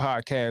 Dark Eye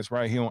podcast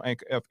right here on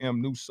Anchor FM,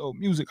 New Soul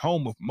Music,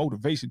 home of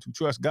motivation to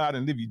trust God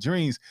and live your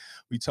dreams.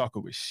 We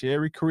talking with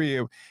Sherry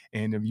Cribb,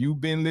 and if you've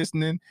been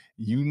listening,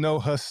 you know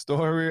her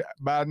story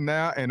by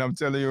now. And I'm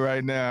telling you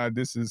right now,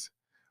 this is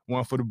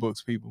one for the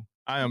books, people.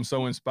 I am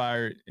so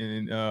inspired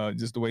in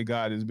just the way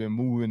God has been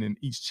moving in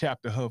each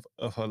chapter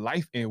of her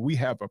life. And we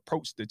have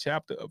approached the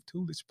chapter of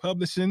Toolage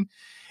Publishing,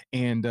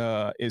 and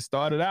it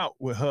started out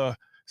with her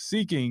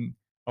seeking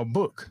a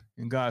book,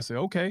 and God said,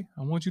 okay,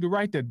 I want you to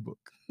write that book.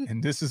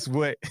 And this is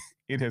what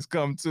it has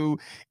come to,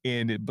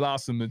 and it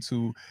blossomed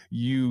into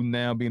you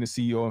now being the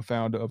CEO and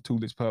founder of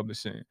Toolage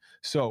Publishing.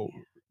 So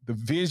the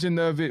vision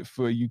of it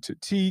for you to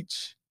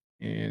teach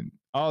and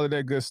all of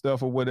that good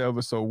stuff or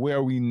whatever. So where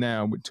are we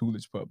now with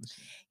Toolage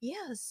Publishing?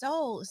 Yeah,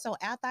 so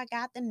after I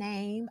got the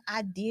name,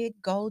 I did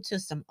go to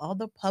some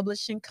other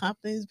publishing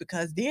companies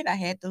because then I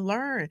had to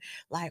learn,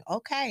 like,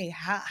 okay,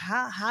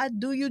 how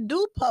do you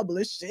do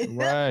publishing?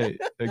 Right,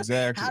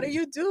 exactly. How do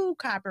you do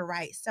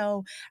copyright?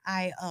 So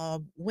I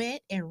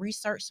went and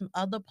researched some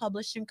other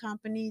publishing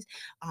companies,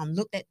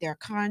 looked at their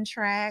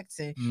contracts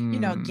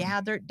and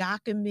gathered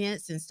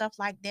documents and stuff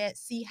like that,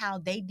 see how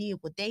they did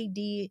what they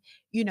did,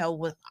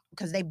 with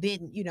because they've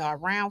been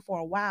around for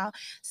a while,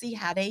 see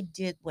how they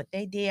did what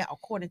they did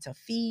according to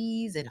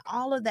fees and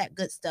all of that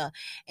good stuff.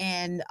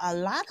 And a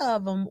lot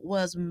of them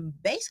was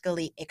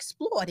basically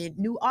exploiting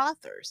new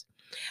authors.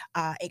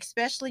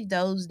 Especially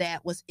those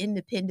that was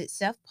independent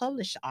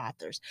self-published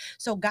authors.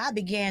 So God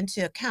began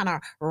to kind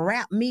of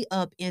wrap me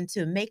up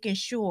into making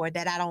sure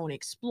that I don't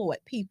exploit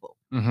people.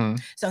 Mm-hmm.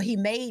 So he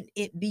made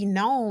it be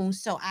known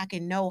so I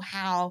can know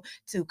how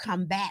to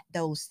combat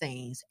those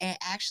things and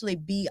actually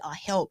be a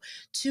help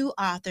to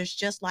authors,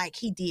 just like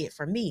he did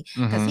for me,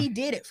 because he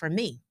did it for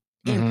me.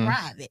 In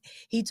private,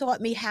 he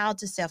taught me how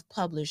to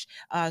self-publish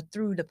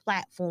through the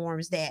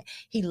platforms that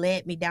he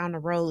led me down the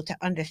road to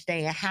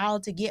understand how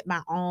to get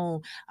my own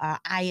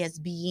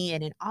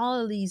ISBN and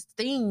all of these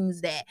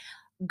things that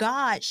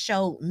God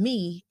showed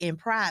me in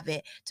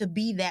private to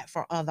be that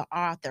for other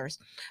authors.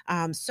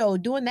 So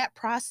during that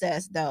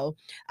process, though,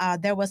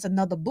 there was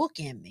another book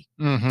in me.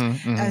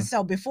 And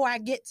so before I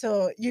get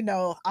to,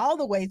 all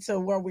the way to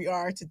where we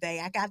are today,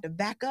 I got to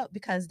back up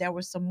because there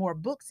were some more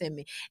books in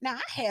me. Now,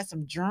 I had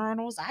some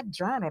journals. I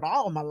journaled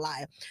all my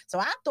life. So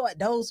I thought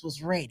those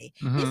was ready.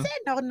 He said,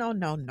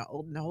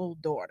 no,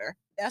 daughter.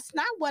 That's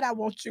not what I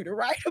want you to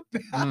write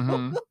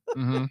about.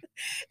 And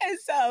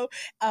so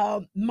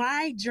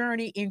my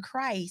journey in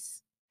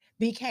Christ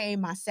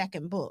became my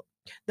second book,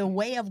 The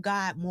Way of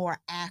God More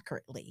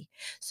Accurately.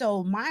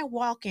 So my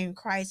walk in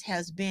Christ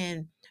has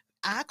been,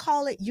 I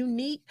call it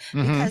unique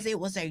because it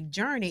was a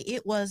journey.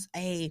 It was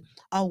a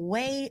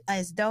way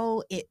as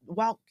though it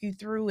walked you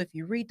through. If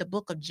you read the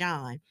book of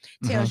John,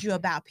 tells you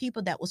about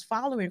people that was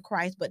following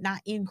Christ, but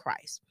not in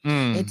Christ.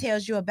 It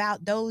tells you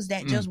about those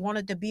that just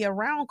wanted to be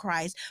around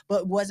Christ,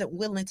 but wasn't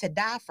willing to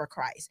die for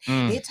Christ.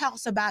 It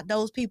talks about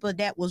those people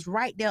that was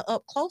right there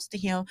up close to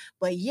him,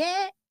 but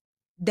yet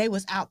they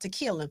was out to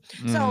kill him.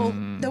 So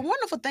the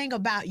wonderful thing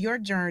about your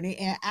journey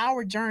and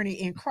our journey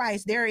in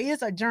Christ, there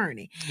is a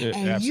journey. Yeah,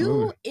 and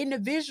absolutely. You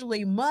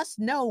individually must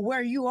know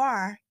where you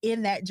are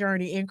in that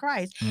journey in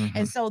Christ.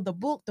 And so the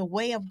book, The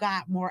Way of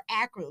God More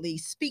Accurately,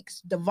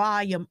 speaks the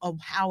volume of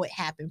how it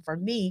happened for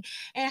me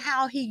and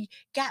how he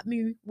got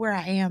me where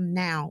I am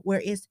now,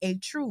 where it's a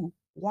true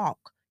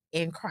walk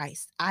in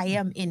Christ. I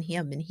am in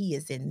him and he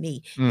is in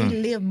me. He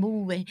live,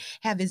 move, and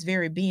have his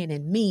very being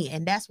in me.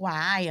 And that's why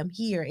I am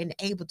here and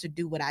able to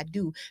do what I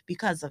do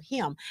because of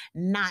him.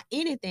 Not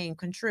anything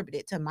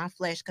contributed to my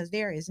flesh, because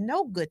there is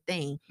no good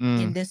thing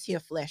in this here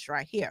flesh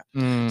right here.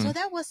 So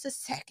that was the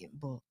second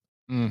book.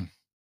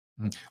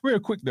 Real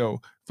quick though,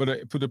 for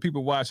the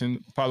people watching,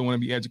 probably want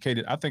to be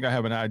educated. I think I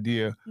have an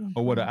idea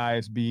of what an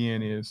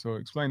ISBN is. So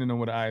explain to them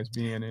what an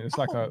ISBN is.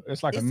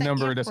 It's like a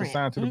number that's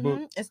assigned to the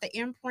book. It's the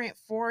imprint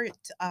for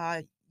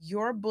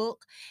your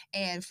book,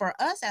 and for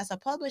us as a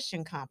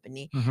publishing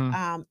company,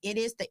 it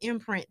is the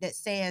imprint that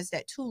says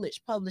that Tulich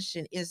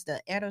Publishing is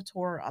the editor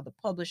or the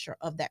publisher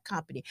of that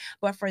company.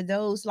 But for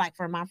those, like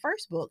for my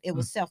first book, it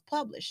was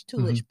self-published.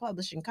 Tulich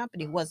Publishing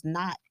Company was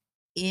not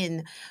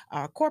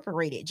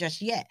incorporated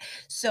just yet.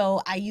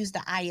 So I used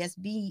the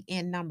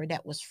ISBN number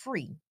that was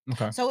free.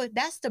 Okay. So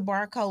that's the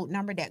barcode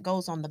number that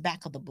goes on the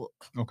back of the book.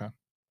 Okay.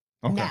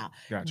 Now,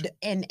 gotcha.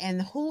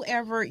 And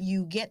whoever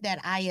you get that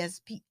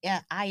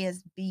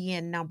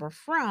ISBN number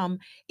from,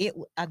 it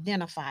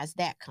identifies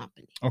that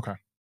company. Okay.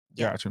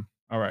 Yep. Gotcha.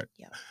 All right.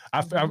 Yeah.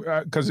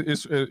 Because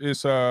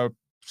it's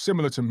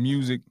similar to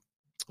music.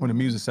 On the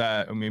music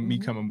side, I mean, me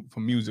coming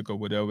from music or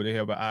whatever, they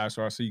have an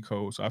ISRC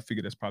code. So I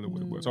figured that's probably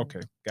what it was. Okay,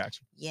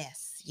 gotcha.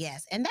 Yes.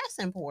 And that's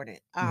important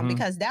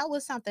because that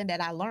was something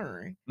that I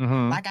learned.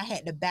 Like I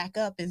had to back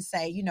up and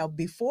say,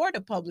 before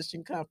the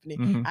publishing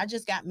company, I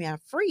just got me a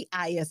free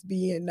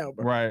ISBN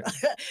number. Right.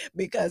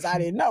 Because I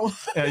didn't know.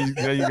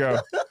 There you go.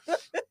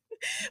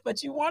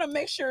 But you want to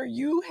make sure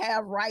you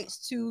have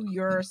rights to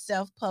your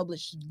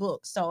self-published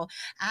book. So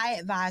I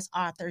advise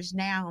authors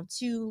now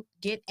to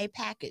get a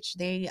package.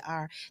 They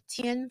are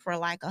 10 for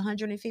like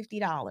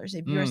 $150.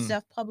 If you're a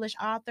self-published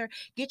author,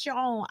 get your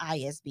own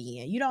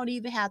ISBN. You don't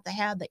even have to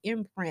have the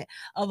imprint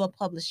of a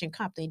publishing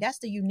company. That's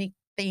the unique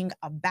thing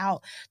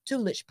about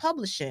Tulich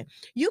Publishing.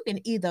 You can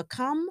either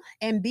come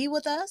and be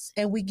with us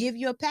and we give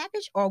you a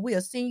package, or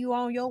we'll send you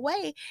on your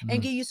way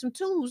and give you some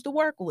tools to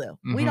work with.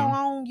 We don't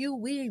own you.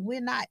 We're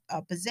not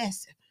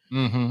possessive.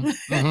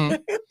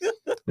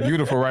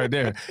 Beautiful right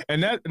there.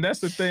 And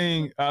that's the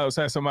thing. I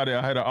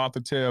had an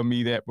author tell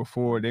me that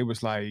before. They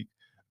was like,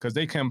 because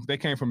they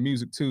came from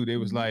music too. They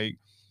was like,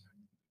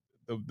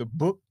 the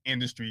book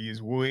industry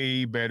is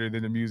way better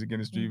than the music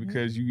industry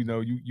because you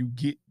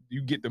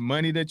get the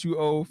money that you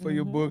owe for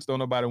your books. Don't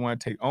nobody want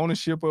to take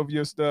ownership of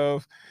your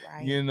stuff,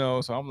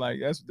 right. So I'm like,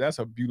 that's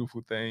a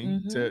beautiful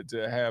thing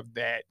to have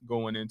that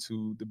going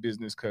into the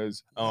business,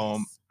 because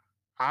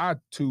I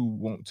too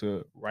want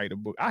to write a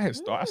book. I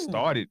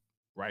started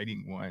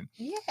writing one,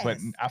 but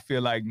I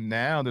feel like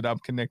now that I'm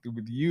connected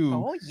with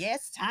you,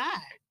 it's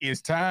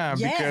time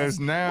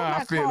because now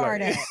I feel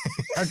like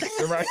I got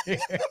it right here.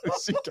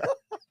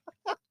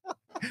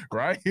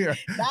 Right here.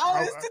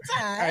 Now is the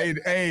time.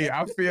 Hey,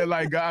 I feel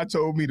like God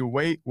told me to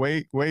wait.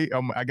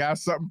 I got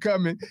something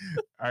coming.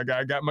 I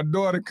got my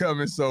daughter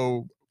coming.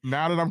 So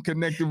now that I'm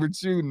connected with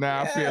you,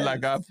 now I feel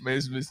like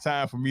it's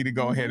time for me to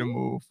go ahead and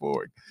move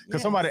forward.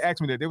 Because somebody asked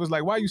me that. They was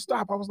like, why you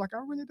stop? I was like, I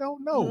really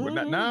don't know.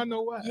 But now I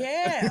know why.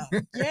 Yeah.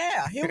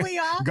 Here we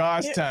are.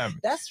 God's timing.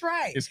 That's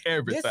right. It's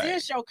everything.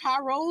 This is your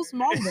Kairos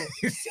moment.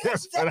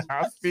 That's what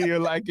I feel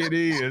like it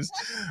is.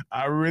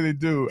 I really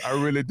do.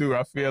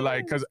 I feel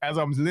like, because as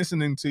I'm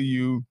listening to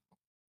you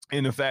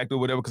in the fact or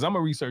whatever, because I'm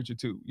a researcher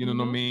too, you know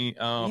what I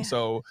mean?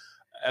 So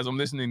as I'm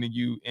listening to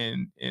you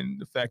and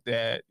the fact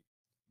that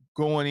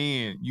going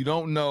in, you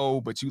don't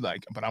know, but you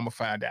like, but I'm gonna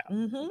find out.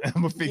 Mm-hmm. I'm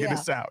gonna figure Yeah.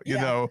 this out, you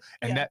Yeah. know.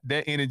 And Yeah.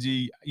 that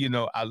energy, you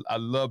know, I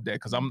love that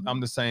because Mhm. I'm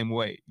the same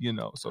way, you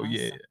know. So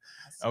yeah. Awesome.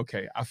 Awesome.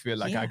 Okay. I feel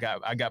like I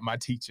Yeah. got my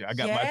teacher. I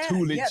got my Yeah,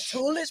 Tulich.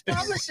 Tulich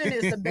Publishing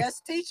is the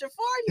best teacher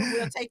for you.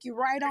 We'll take you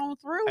right on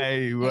through.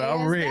 Hey, well, I'm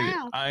Hands ready.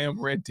 down. I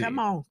am ready. Come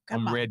on.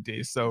 Come I'm on.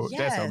 ready. So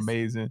that's Yes.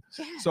 amazing.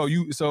 Yes. So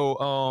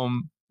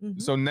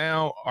Mhm. so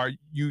now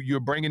you're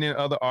bringing in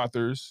other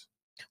authors.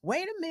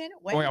 Wait a minute.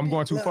 Oh, wait, I'm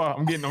going too far.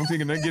 I'm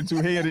thinking they're getting too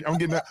heady.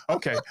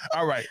 Okay.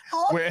 All right.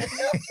 Well,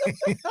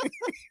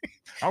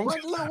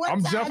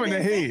 I'm jumping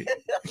ahead.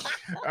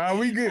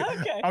 We good?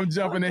 Okay. I'm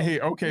jumping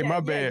ahead. Okay,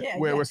 my bad.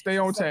 Well, stay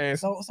on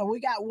task. So we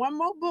got one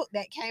more book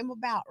that came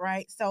about,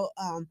 right? So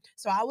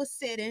I was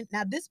sitting.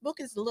 Now this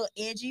book is a little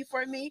edgy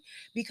for me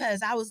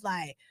because I was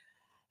like,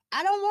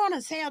 I don't want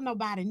to tell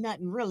nobody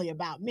nothing really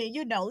about me.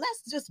 You know,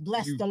 let's just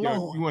bless the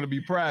Lord. You want to be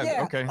private.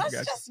 Yeah, Okay. let's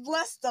just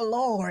bless the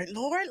Lord.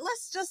 Lord,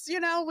 let's just, you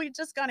know, we're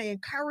just going to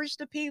encourage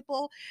the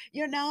people,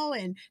 you know,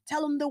 and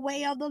tell them the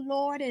way of the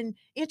Lord and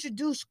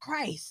introduce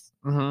Christ.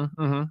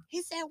 Mm-hmm. Mm-hmm.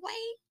 He said, wait.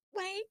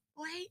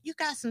 You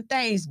got some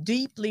things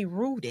deeply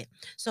rooted.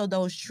 So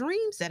those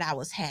dreams that I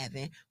was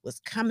having was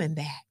coming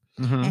back.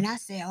 Mm-hmm. And I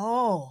said,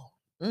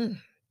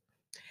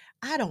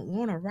 I don't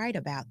want to write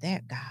about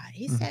that, God.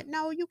 He said,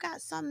 no, you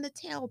got something to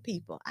tell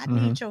people. I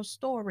need your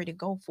story to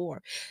go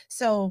for.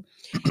 So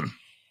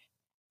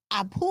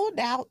I pulled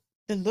out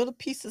the little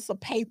pieces of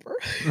paper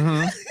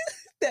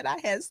that I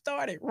had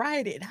started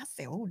writing. I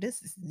said, oh,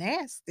 this is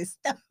nasty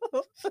stuff.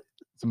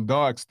 Some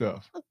dark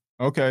stuff.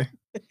 Okay.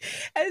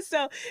 And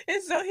so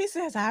he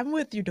says, I'm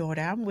with you,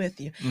 daughter. I'm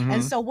with you.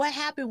 And so what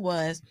happened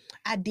was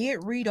I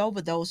did read over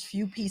those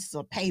few pieces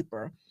of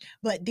paper,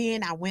 but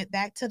then I went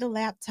back to the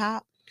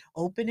laptop,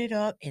 opened it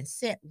up, and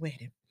sat with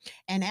him.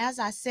 And as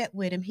I sat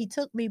with him, he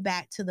took me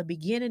back to the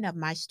beginning of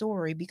my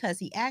story because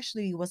he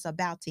actually was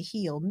about to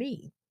heal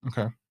me.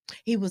 Okay.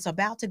 He was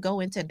about to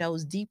go into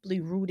those deeply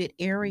rooted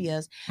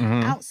areas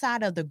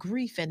outside of the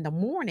grief and the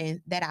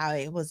mourning that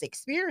I was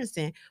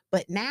experiencing.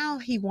 But now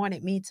he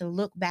wanted me to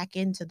look back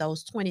into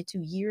those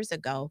 22 years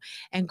ago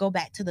and go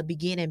back to the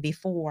beginning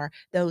before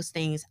those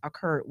things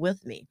occurred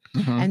with me.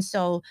 And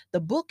so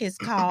the book is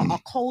called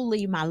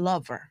Akoli, My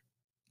Lover,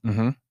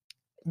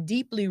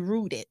 Deeply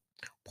Rooted,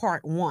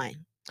 Part 1.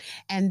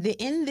 And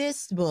in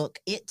this book,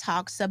 it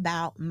talks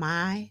about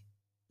my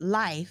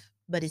life,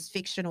 but it's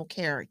fictional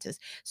characters.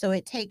 So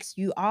it takes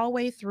you all the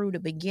way through the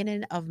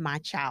beginning of my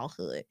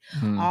childhood,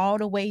 all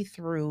the way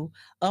through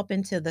up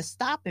into the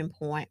stopping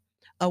point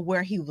of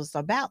where he was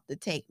about to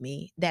take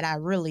me, that I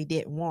really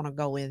didn't want to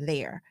go in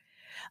there.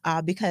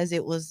 Because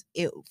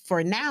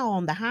for now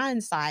on the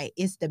hindsight,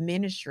 it's the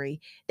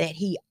ministry that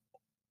he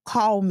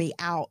called me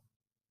out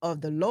of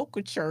the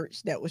local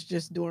church that was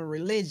just doing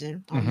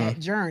religion on that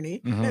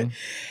journey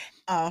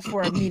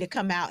for me to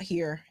come out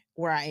here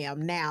where I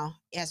am now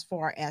as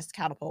far as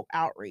Catapult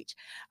Outreach.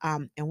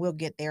 And we'll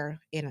get there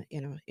in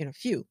a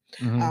few.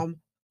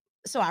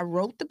 So I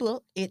wrote the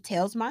book. It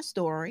tells my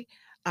story.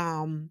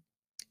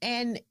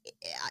 And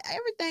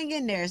everything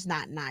in there is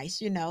not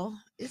nice, you know.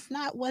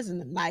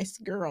 Wasn't a nice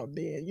girl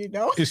then, you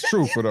know. It's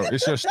truthful though.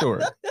 It's your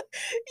story.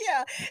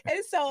 Yeah.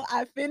 And so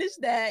I finished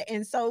that.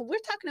 And so we're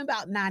talking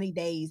about 90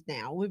 days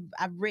now.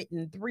 I've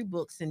written 3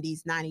 books in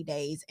these 90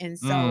 days. And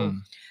so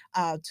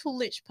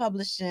Tulich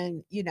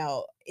Publishing, you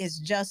know, is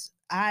just,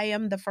 I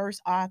am the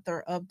first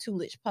author of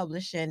Tulich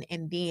Publishing.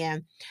 And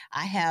then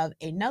I have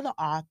another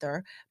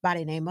author by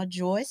the name of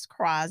Joyce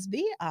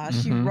Crosby.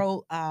 She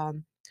wrote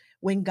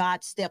When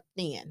God Stepped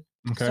In.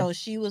 Okay. So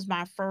she was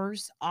my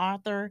first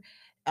author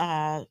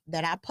that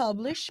I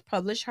published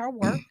her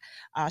work.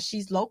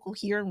 She's local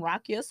here in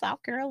Rock Hill,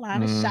 South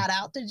Carolina. Shout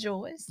out to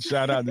Joyce.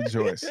 Shout out to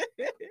Joyce.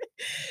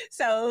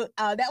 So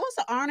that was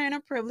an honor and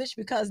a privilege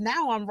because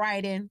now I'm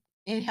writing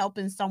and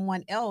helping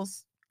someone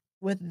else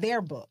with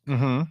their book.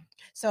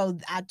 So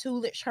I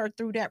tutored her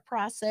through that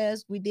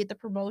process. We did the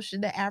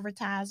promotion, the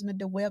advertisement,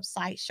 the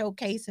website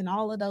showcase, and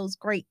all of those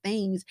great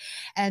things.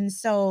 And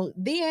so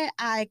then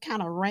I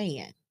kind of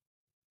ran.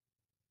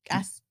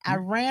 I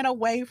ran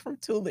away from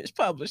Tulich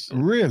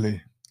Publishing.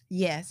 Really?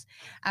 Yes.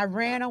 I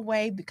ran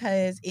away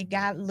because it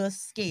got a little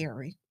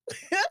scary.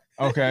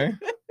 Okay.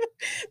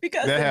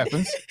 Because that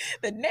happens.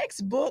 The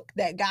next book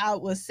that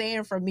God was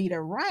saying for me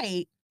to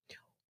write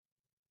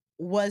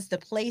was The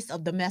Place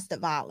of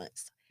Domestic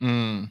Violence.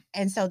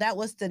 And so that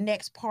was the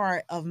next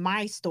part of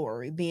my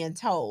story being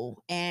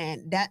told.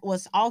 And that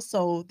was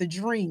also the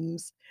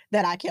dreams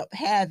that I kept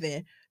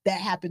having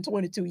that happened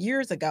 22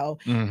 years ago.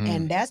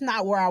 And that's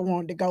not where I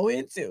wanted to go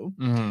into.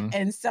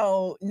 And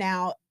so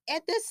now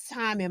at this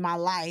time in my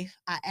life,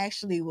 I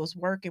actually was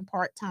working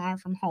part-time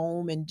from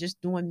home and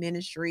just doing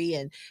ministry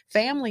and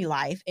family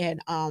life. And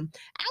I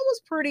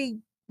was pretty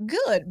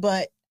good,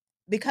 but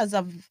because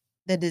of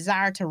the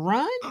desire to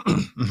run,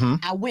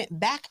 I went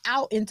back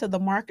out into the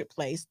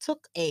marketplace,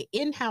 took an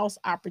in-house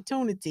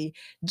opportunity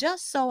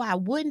just so I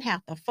wouldn't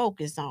have to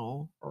focus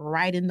on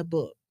writing the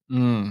book.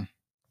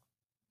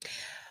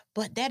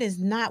 but that is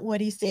not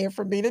what he said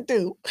for me to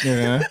do.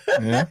 Yeah.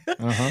 Yeah.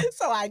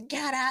 So I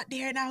got out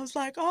there and I was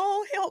like,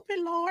 oh, help me,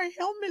 Lord,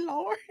 help me,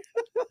 Lord.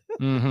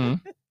 Mm-hmm.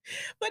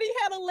 But he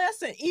had a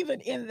lesson even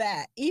in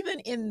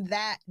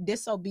that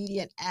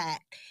disobedient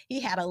act. He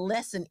had a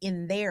lesson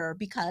in there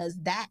because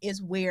that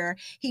is where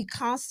he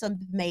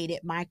consummated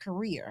my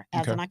career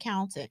as Okay. an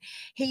accountant.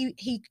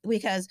 He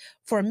because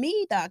for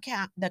me,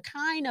 the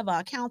kind of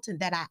accountant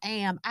that I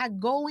am, I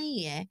go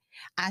in,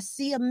 I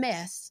see a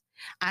mess,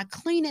 I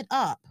clean it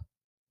up.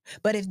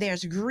 But if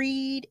there's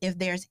greed, if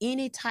there's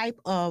any type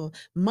of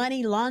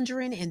money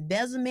laundering,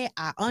 embezzlement,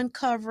 I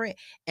uncover it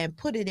and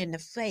put it in the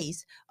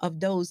face of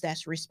those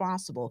that's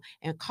responsible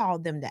and call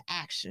them to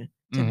action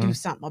to do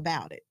something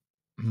about it.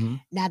 Mm-hmm.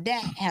 Now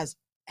that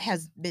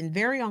has been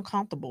very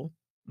uncomfortable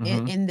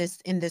Mm-hmm.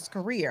 in this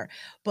career,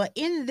 but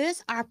in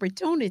this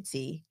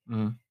opportunity,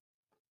 Mm-hmm.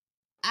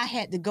 I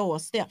had to go a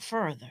step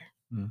further.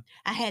 Mm-hmm.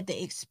 I had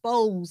to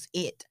expose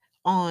it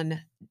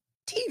on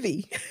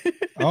TV.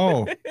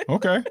 Oh,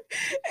 okay.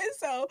 And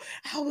so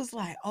I was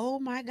like, oh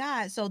my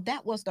God. So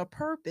that was the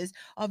purpose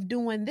of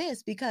doing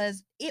this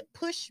because it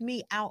pushed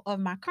me out of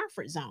my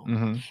comfort zone.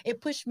 Mm-hmm. It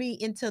pushed me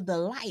into the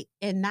light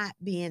and not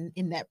being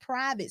in that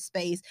private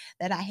space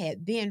that I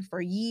had been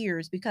for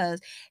years. Because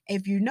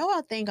if you know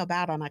a thing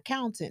about an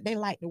accountant, they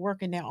like to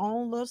work in their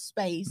own little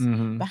space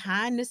Mm-hmm.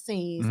 behind the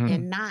scenes Mm-hmm.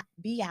 and not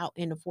be out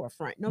in the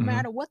forefront, no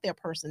matter what their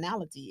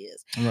personality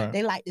is. Right.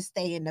 They like to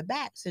stay in the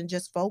backs and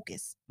just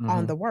focus Mm-hmm.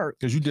 on the work.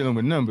 Because you're dealing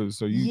with numbers,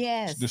 so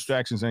Yes.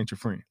 distractions ain't your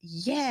friend.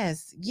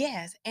 Yes.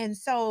 And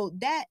so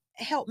that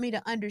helped me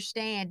to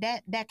understand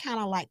that kind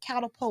of like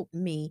catapult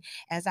me,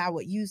 as I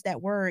would use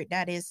that word.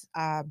 That is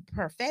a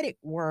prophetic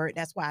word.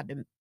 That's why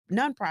the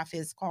nonprofit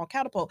is called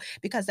catapult,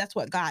 because that's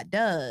what God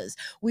does.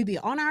 We be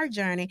on our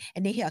journey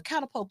and then he'll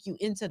catapult you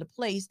into the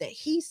place that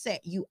he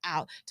set you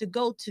out to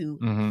go to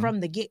from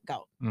the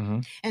get-go.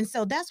 And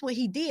so that's what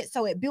he did.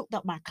 So it built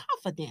up my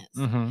confidence.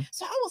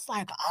 So I was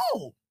like,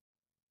 oh,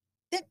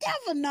 the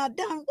devil not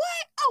done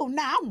what? Oh,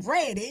 now I'm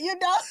ready, you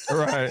know?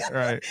 Right.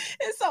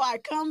 And so I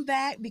come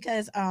back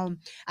because I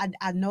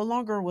no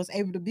longer was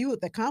able to be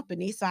with the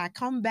company. So I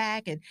come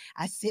back and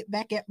I sit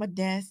back at my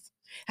desk.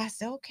 I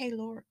said, okay,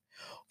 Lord,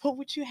 what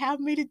would you have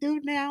me to do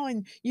now?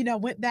 And,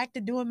 went back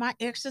to doing my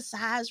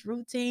exercise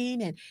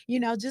routine and,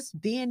 just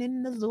being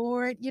in the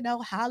Lord,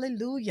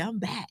 hallelujah, I'm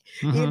back,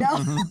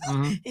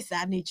 He said,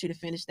 I need you to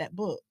finish that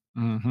book.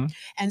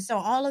 And so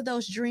all of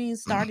those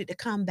dreams started to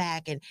come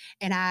back, and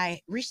I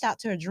reached out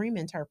to a dream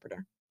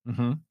interpreter.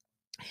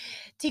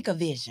 Tika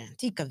Vision,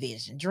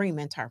 dream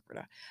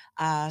interpreter.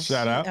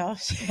 Shout out.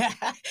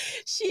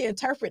 She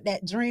interpreted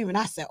that dream, and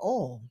I said,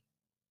 oh,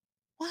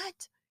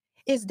 what?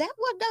 Is that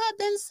what God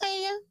been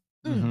saying?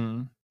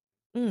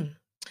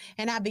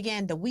 And I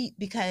began to weep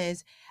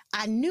because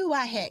I knew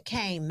I had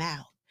came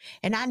out.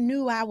 And I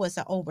knew I was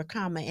an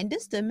overcomer. And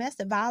this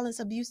domestic violence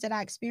abuse that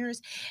I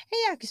experienced,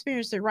 I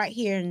experienced it right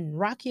here in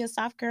Rock Hill,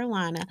 South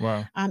Carolina.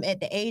 Wow. At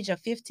the age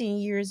of 15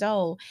 years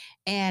old.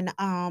 And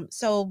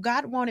so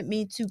God wanted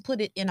me to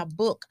put it in a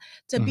book,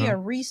 to be a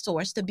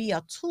resource, to be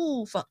a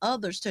tool for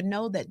others to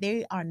know that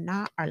they are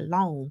not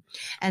alone.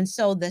 And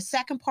so the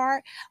second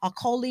part,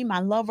 Akoli, my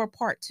lover,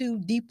 part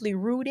 2, deeply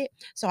rooted.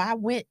 So I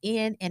went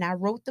in and I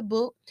wrote the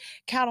book.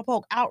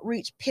 Catapult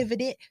Outreach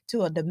pivoted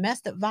to a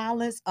domestic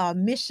violence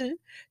mission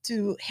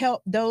to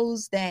help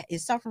those that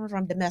is suffering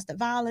from domestic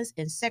violence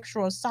and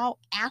sexual assault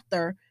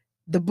after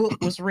the book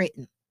was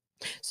written.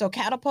 So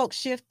Catapult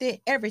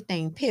shifted,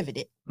 everything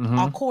pivoted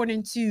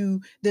according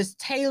to this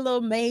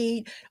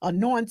tailor-made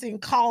anointing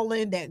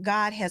calling that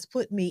God has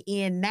put me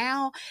in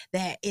now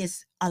that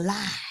is alive.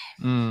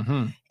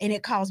 And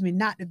it caused me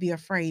not to be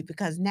afraid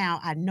because now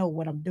I know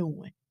what I'm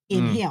doing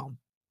in him.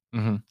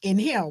 In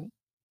him.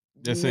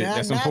 That's it.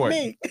 That's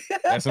important.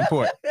 That's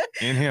important.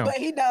 In him. But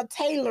he now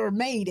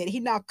tailor-made it. He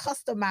now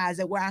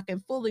customized it where I can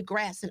fully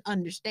grasp and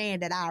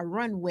understand that I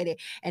run with it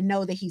and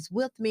know that he's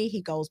with me.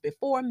 He goes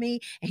before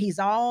me and he's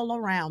all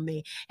around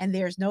me. And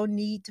there's no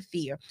need to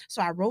fear.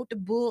 So I wrote the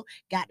book,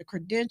 got the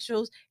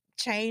credentials,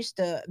 changed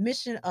the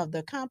mission of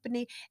the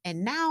company.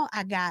 And now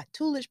I got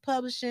Toolish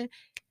Publishing.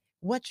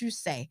 What you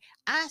say?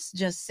 I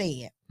just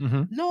said,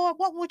 Lord,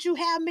 what would you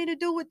have me to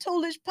do with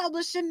Toolish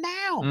Publishing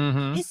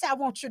now? He said, I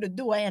want you to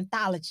do an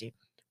anthology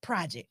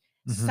project,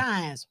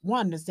 signs,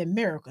 wonders, and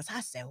miracles.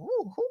 I said,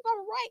 ooh, who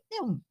gonna write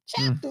them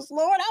chapters,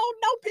 Lord? I don't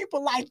know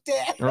people like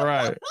that.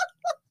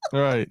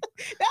 Right.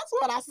 That's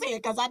what I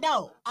said, because I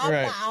don't.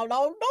 I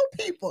don't know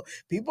people.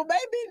 People may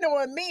be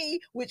knowing me,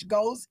 which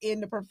goes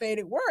in the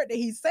prophetic word that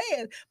he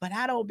said, but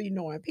I don't be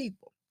knowing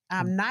people.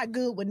 I'm not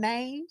good with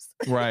names.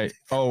 Right.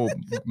 Oh,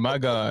 my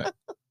God.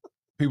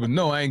 People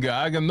know I ain't good.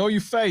 I can know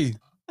your face.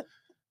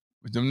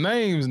 With them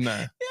names now.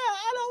 Yeah,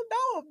 I don't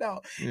know them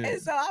though. Yeah.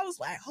 And so I was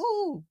like,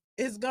 who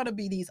is going to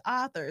be these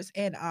authors?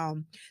 And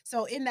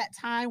so in that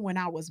time when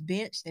I was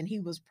benched and he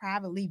was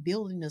privately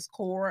building this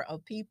core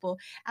of people,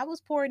 I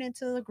was pouring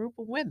into a group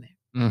of women.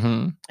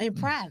 in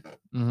private.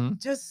 Mm-hmm.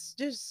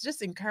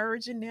 Just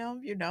encouraging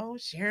them,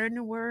 sharing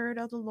the word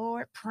of the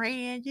Lord,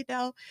 praying,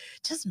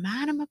 just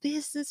minding my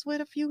business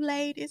with a few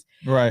ladies.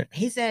 Right.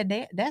 He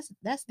said that's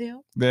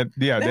them. There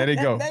they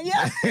go.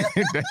 Yeah.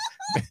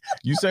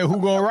 You say who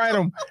gonna write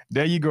them?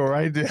 There you go,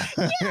 right there.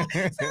 So he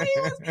had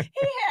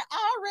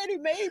already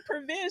made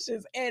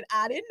provisions, and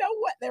I didn't know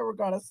what they were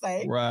gonna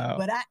say. Wow.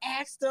 But I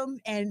asked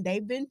them, and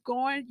they've been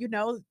going,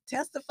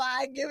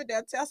 testifying, giving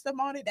their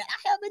testimony that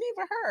I haven't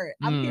even heard.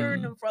 I'm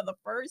hearing them for the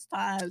first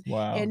time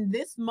in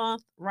this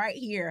month right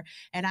here,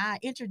 and I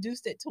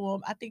introduced it to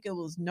them. I think it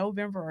was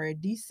November or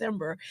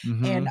December,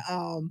 and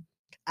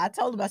I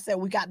told them, I said,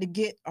 we got to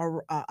get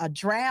a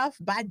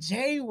draft by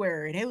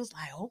January. They was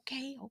like,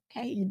 okay.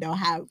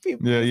 How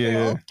people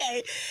say,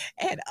 okay.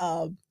 And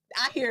I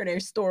hear their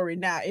story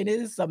now. It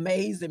is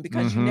amazing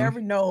because you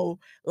never know,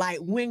 like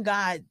when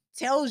God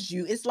tells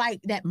you, it's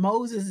like that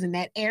Moses and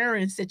that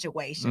Aaron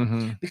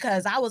situation,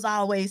 because I was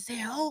always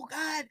saying, oh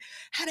God,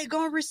 how they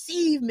gonna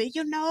receive me,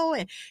 and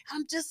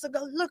I'm just a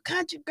little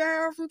country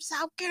girl from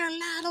South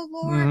Carolina,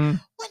 Lord.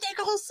 What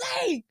they gonna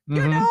say?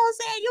 You know what I'm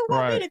saying? You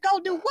want me to go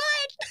do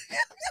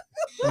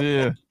what?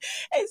 Yeah.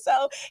 And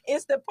so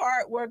it's the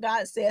part where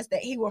God says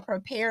that he will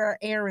prepare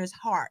Aaron's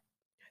heart,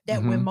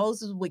 that when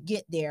Moses would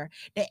get there,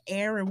 that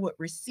Aaron would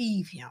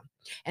receive him.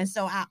 And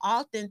so I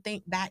often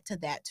think back to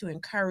that to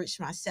encourage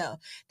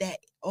myself that,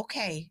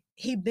 okay,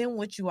 he been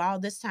with you all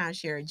this time,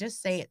 Sherry. Just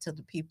say it to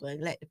the people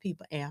and let the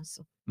people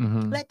answer.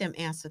 Let them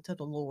answer to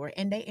the Lord.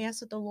 And they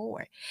answered the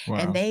Lord. Wow.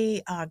 And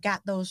they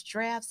got those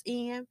drafts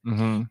in,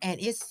 and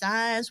it's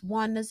signs,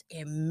 wonders,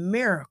 and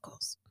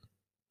miracles.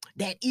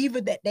 That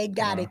they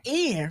got it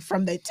in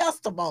from their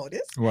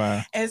testimonies.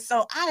 Wow. And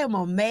so I am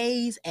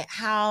amazed at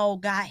how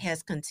God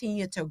has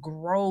continued to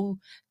grow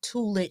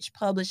Tulich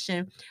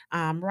Publishing.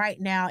 Right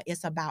now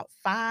it's about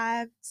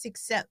 7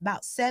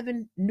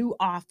 new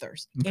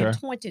authors in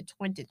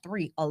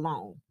 2023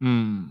 alone.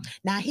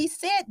 Now he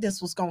said this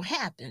was going to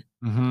happen.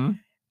 And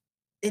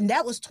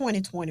that was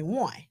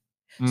 2021.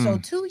 So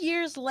 2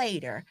 years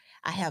later,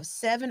 I have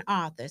 7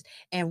 authors,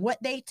 and what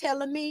they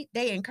telling me,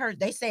 they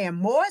saying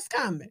more is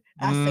coming.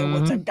 I said,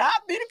 well, to God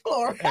be the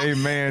glory.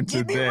 Amen to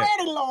Get me that.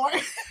 ready, Lord.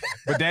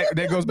 But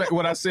that goes back to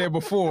what I said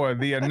before.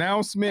 The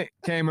announcement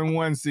came in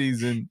one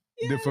season,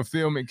 the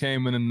fulfillment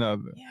came in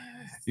another.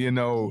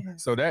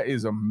 So that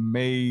is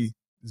amazing.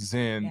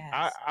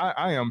 Yes.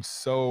 I am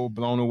so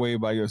blown away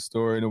by your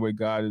story and the way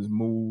God has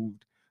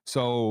moved.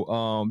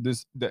 So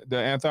the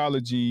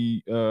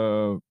anthology,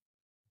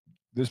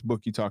 this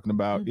book you're talking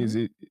about, is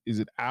it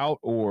out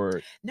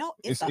or no?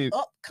 It's an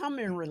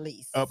upcoming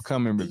release.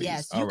 Upcoming release.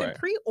 Yes, you can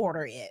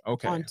pre-order it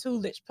on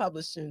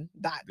tulichpublishing.com.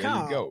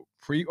 There you go.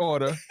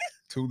 Pre-order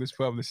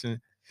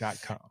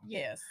tulichpublishing.com.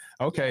 Yes.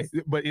 Okay,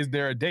 yes. But is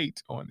there a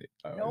date on it?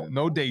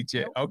 No date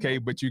yet. Okay,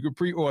 but you can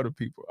pre-order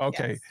people.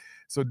 Okay,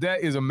 so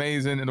that is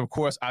amazing, and of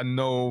course, I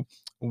know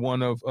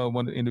one of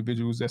the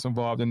individuals that's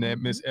involved in that,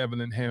 Miss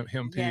Evelyn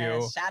Hemphill.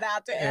 Yes, shout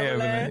out to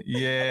Evelyn.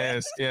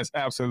 Yes,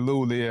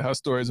 absolutely. Her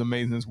story is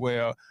amazing as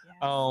well.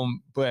 Yes.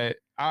 But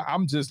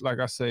I'm just, like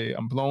I say,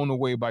 I'm blown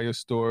away by your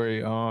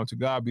story. To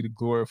God be the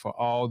glory for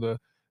all the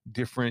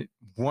different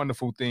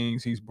wonderful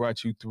things He's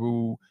brought you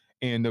through,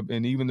 and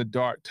even the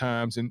dark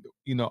times, and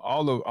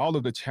all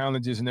of the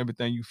challenges and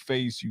everything you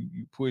face,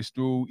 you push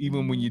through,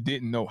 even when you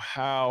didn't know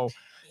how.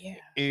 Yeah.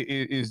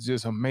 It is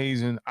just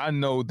amazing. I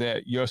know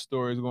that your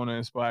story is going to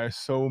inspire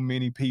so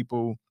many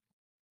people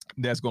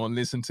that's going to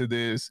listen to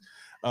this.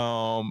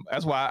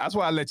 That's why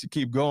I let you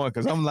keep going,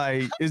 because I'm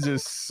like, it's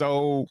just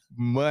so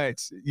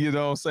much, you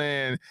know what I'm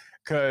saying?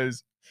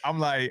 Because I'm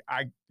like,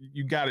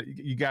 you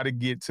gotta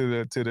get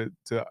to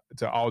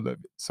all of it.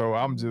 So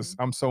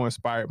I'm so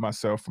inspired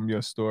myself from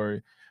your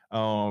story.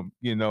 I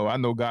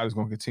know God is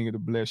going to continue to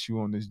bless you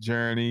on this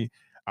journey.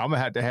 I'm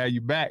gonna have to have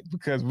you back,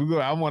 because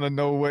I want to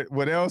know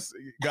what else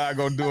God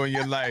gonna do in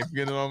your life.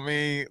 You know what I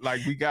mean?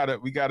 Like we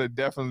gotta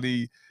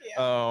definitely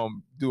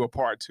do a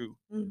part 2.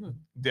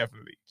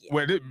 Definitely. Yeah.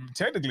 Well,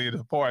 technically it's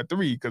a part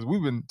 3, because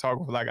we've been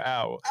talking for like an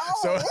hour. Oh.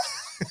 So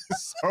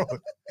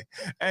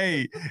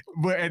hey,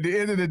 but at the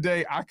end of the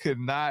day, I could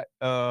not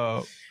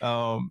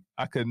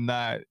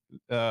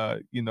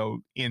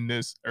end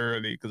this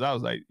early, because I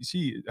was like,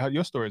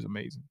 your story is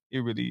amazing. It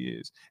really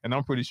is. And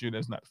I'm pretty sure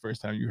that's not the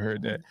first time you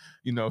heard that,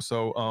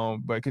 so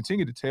but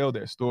continue to tell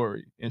that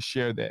story and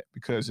share that,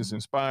 because it's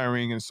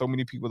inspiring, and so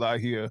many people out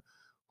here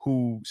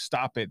who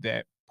stop at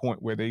that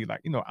point where they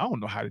like, I don't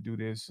know how to do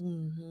this,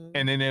 and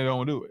then they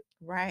don't do it.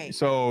 Right.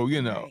 So,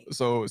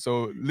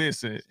 so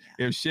listen,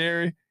 if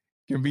Sherry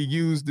can be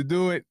used to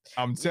do it,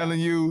 I'm telling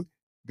you,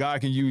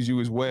 God can use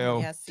you as well.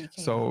 Yes, He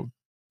can. So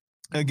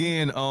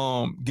again,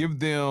 give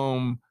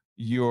them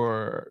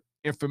your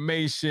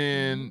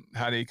information,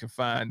 how they can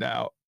find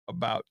out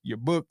about your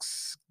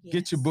books,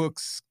 get your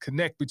books,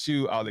 connect with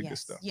you, all that good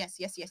stuff. Yes.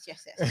 Yes.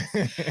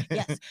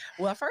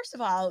 Well, first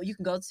of all, you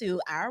can go to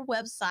our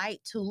website,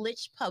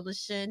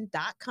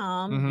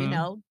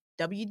 tulichpublishing.com,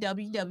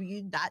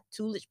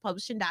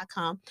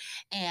 www.toolishpublishing.com.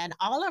 And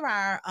all of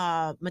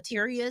our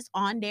materials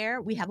on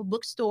there. We have a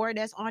bookstore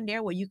that's on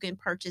there where you can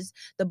purchase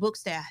the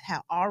books that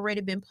have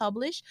already been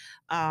published.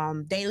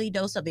 Daily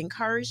Dose of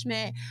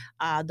Encouragement,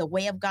 The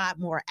Way of God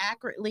More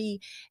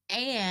Accurately,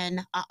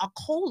 and a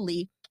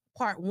Coley.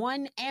 Part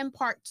 1 and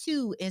Part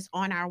 2 is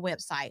on our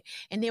website.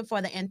 And then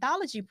for the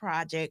anthology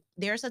project,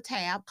 there's a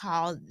tab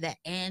called the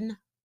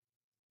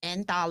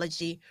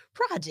Anthology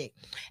Project,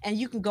 and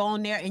you can go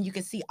on there and you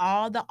can see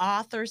all the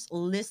authors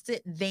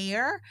listed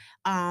there.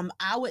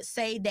 I would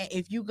say that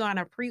if you're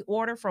gonna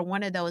pre-order for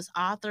one of those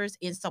authors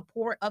in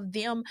support of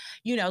them,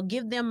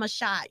 give them a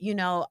shot,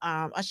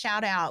 a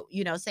shout out,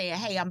 saying,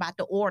 hey, I'm about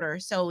to order,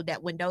 so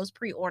that when those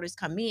pre-orders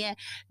come in,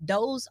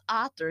 those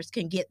authors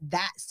can get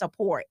that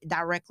support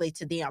directly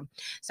to them.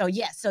 So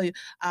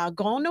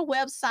go on the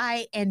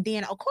website, and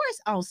then of course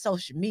on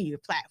social media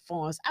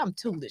platforms. I'm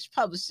Toolish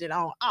Publishing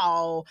on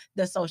all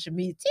the social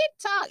media.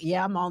 TikTok,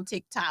 yeah, I'm on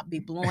TikTok, be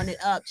blowing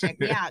it up. Check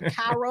me out.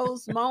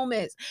 Kairos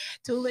Moments.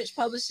 Toolish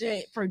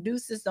Publishing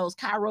produces those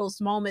Kairos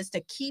moments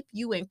to keep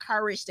you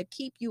encouraged, to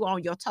keep you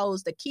on your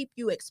toes, to keep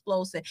you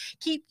explosive,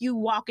 keep you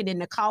walking in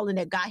the calling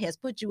that God has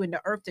put you in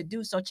the earth to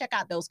do. So check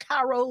out those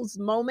Kairos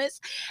moments.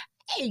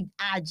 Hey,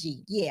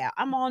 IG, yeah,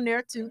 I'm on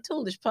there too.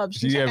 Toolish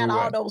Publishing. Check out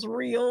all those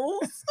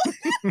reels.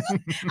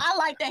 I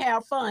like to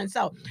have fun,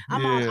 so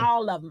I'm on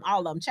all of them.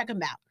 Check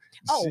them out.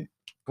 Oh,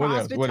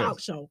 Crosby Talk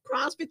Show.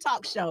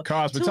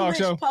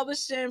 Toolish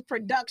Publishing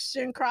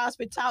Production,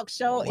 Crosby Talk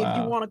Show. Wow. If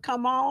you want to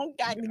come on,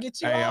 got to get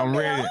you on. Hey, I'm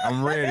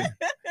ready.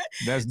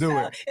 Let's do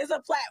it. It's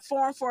a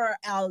platform for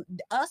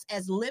us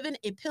as living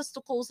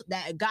epistles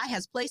that God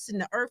has placed in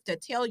the earth to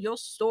tell your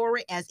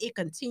story as it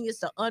continues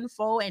to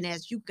unfold and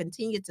as you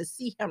continue to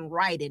see him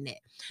writing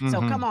it.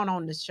 So come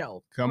on the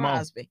show.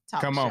 Crosby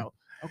Talk Show.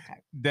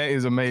 Okay. That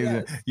is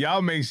amazing. Yes.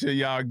 Y'all make sure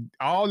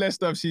all that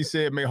stuff she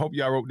said, hope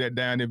y'all wrote that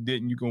down. If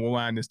didn't, you can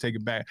rewind this, take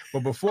it back. But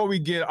before we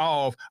get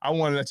off, I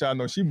want to let y'all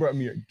know she brought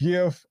me a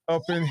gift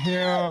up in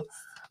here.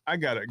 I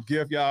got a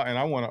gift, y'all, and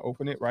I want to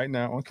open it right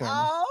now on camera.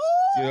 Oh.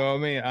 You know what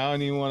I mean? I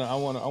don't even want to,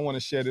 I want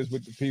to share this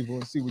with the people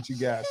and see what you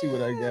got. See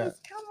what I got.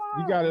 Come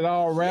on. You got it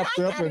all wrapped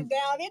up. It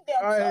down.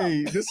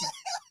 Hey, this is,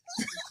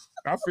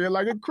 I feel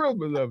like a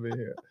Cribb up in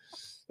here.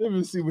 Let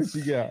me see what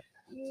you got.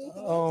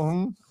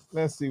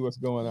 Let's see what's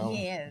going on.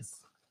 Yes.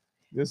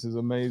 This is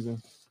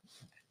amazing.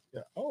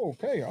 Yeah. Oh,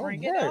 okay. All right.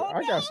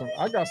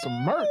 I got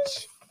some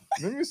merch.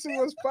 Let me see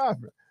what's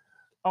popping.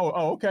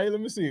 Oh, okay. Let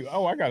me see.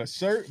 Oh, I got a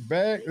shirt,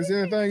 bag. Is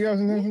there anything else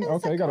in there?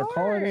 Okay, got a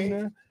card in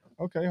there.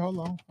 Okay,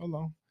 hold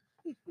on.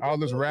 All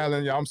this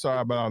rattling, y'all. I'm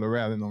sorry about all the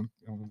rattling on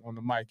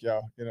the mic,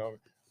 y'all.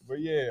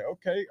 But yeah,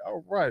 okay.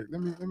 All right.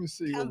 Let me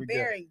see what we got.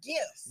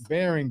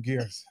 Bearing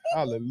gifts.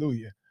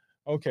 Hallelujah.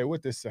 Okay,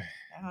 what this say?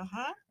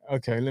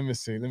 Okay, let me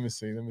see.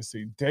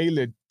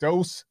 Daily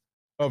dose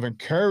of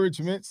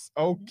encouragements.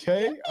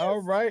 Okay, yes.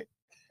 All right.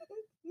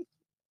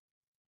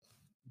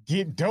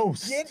 Get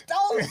dosed.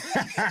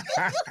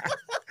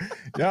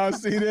 Y'all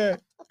see that?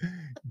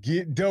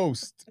 Get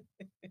dosed.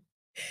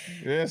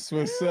 That's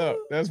what's up.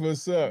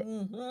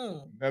 Mm-hmm.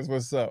 That's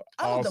what's up.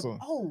 Awesome.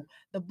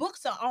 The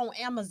books are on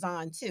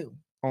Amazon too.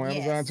 On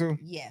Amazon too?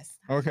 Yes.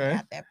 Okay.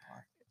 Got that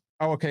part.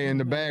 Oh, okay. And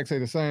the bag say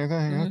the same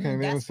thing. Okay.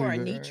 That's for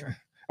Anitra.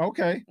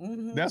 Okay.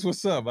 That's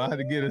what's up. I had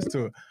to get us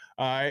to it.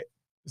 All right.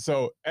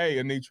 So, hey,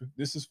 Anitra,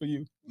 this is for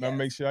you. Yes. I'll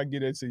make sure I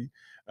get it to you.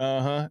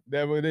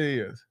 That's what it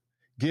is.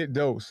 Get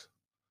dose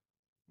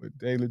with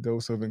daily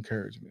dose of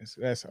encouragement.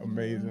 That's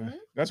amazing.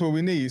 That's what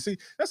we need. See,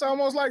 that's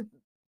almost like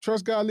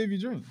trust God, live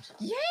your dreams.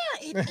 Yeah,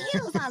 it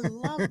is. I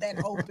love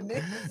that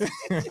opening.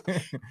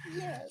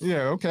 Yes.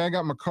 Yeah, okay. I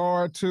got my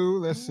card too.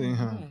 Let's see,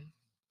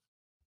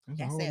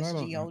 That says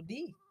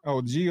G-O-D. Oh,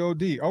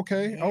 G-O-D.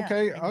 Okay, yeah,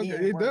 okay.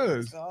 It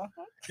does.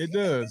 It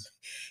does.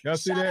 Y'all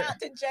see that? Shout out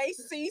to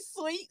JC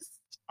Sweets.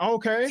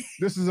 Okay.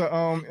 This is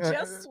a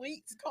Just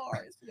Sweets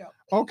cards. Yep.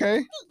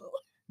 Okay.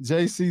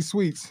 JC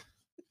Sweets.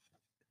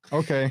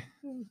 Okay.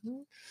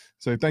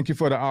 So thank you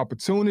for the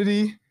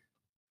opportunity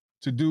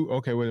to do.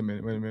 Okay, wait a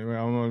minute. I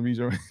don't want to read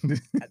your.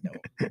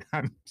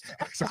 I know.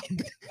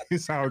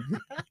 It's all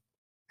good.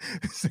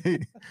 Say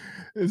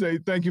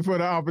thank you for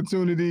the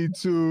opportunity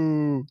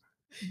to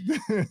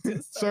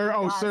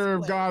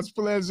serve God's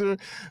pleasure,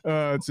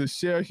 to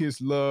share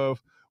His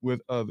love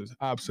with others.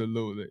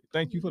 Absolutely.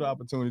 Thank you for the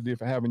opportunity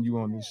for having you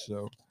on this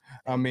show.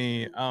 I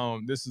mean,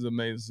 this is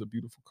amazing. This is a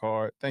beautiful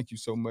card. Thank you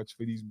so much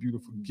for these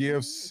beautiful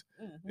gifts.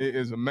 It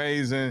is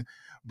amazing.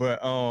 But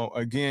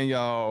again,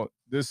 y'all,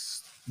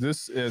 this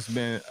has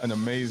been an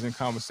amazing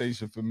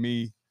conversation for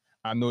me.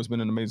 I know it's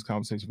been an amazing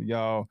conversation for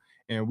y'all.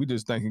 And we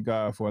just thanking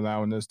God for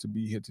allowing us to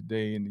be here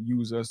today and to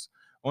use us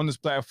on this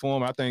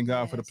platform. I thank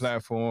God for the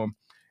platform.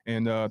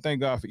 And thank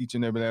God for each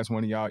and every last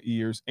one of y'all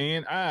ears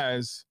and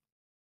eyes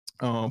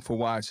for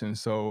watching.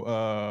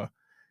 So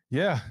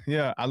yeah,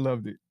 I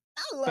loved it.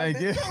 Thank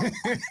you.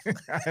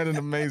 I had an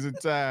amazing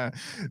time.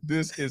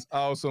 This is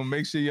awesome.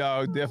 Make sure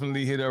y'all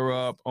definitely hit her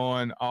up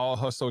on all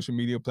her social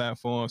media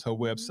platforms, her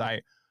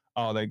website,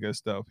 all that good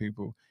stuff,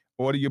 people.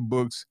 order your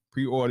books,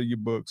 pre-order your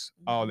books,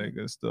 all that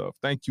good stuff.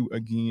 Thank you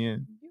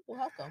again. You're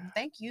welcome.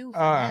 Thank you for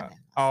having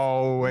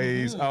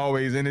us.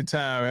 Always,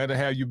 anytime. I had to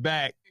have you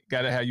back.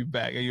 Gotta have you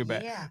back.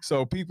 Yeah.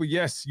 So people,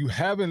 yes, you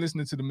have been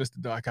listening to the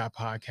Mr. Dark Eye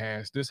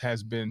podcast. This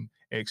has been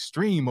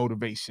extreme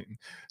motivation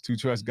to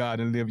trust God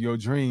and live your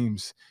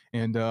dreams.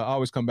 And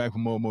always come back for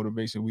more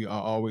motivation. We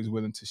are always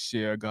willing to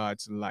share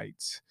God's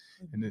light.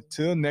 And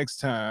until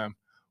next time,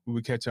 we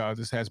will catch y'all.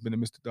 This has been the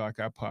Mr. Dark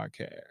Eye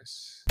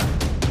podcast.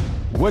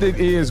 What it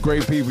is,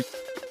 great people.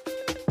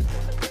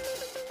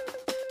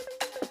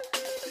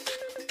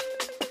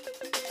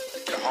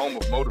 The home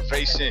of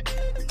motivation.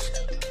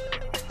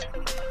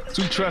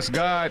 To trust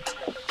God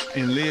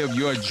and live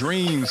your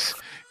dreams.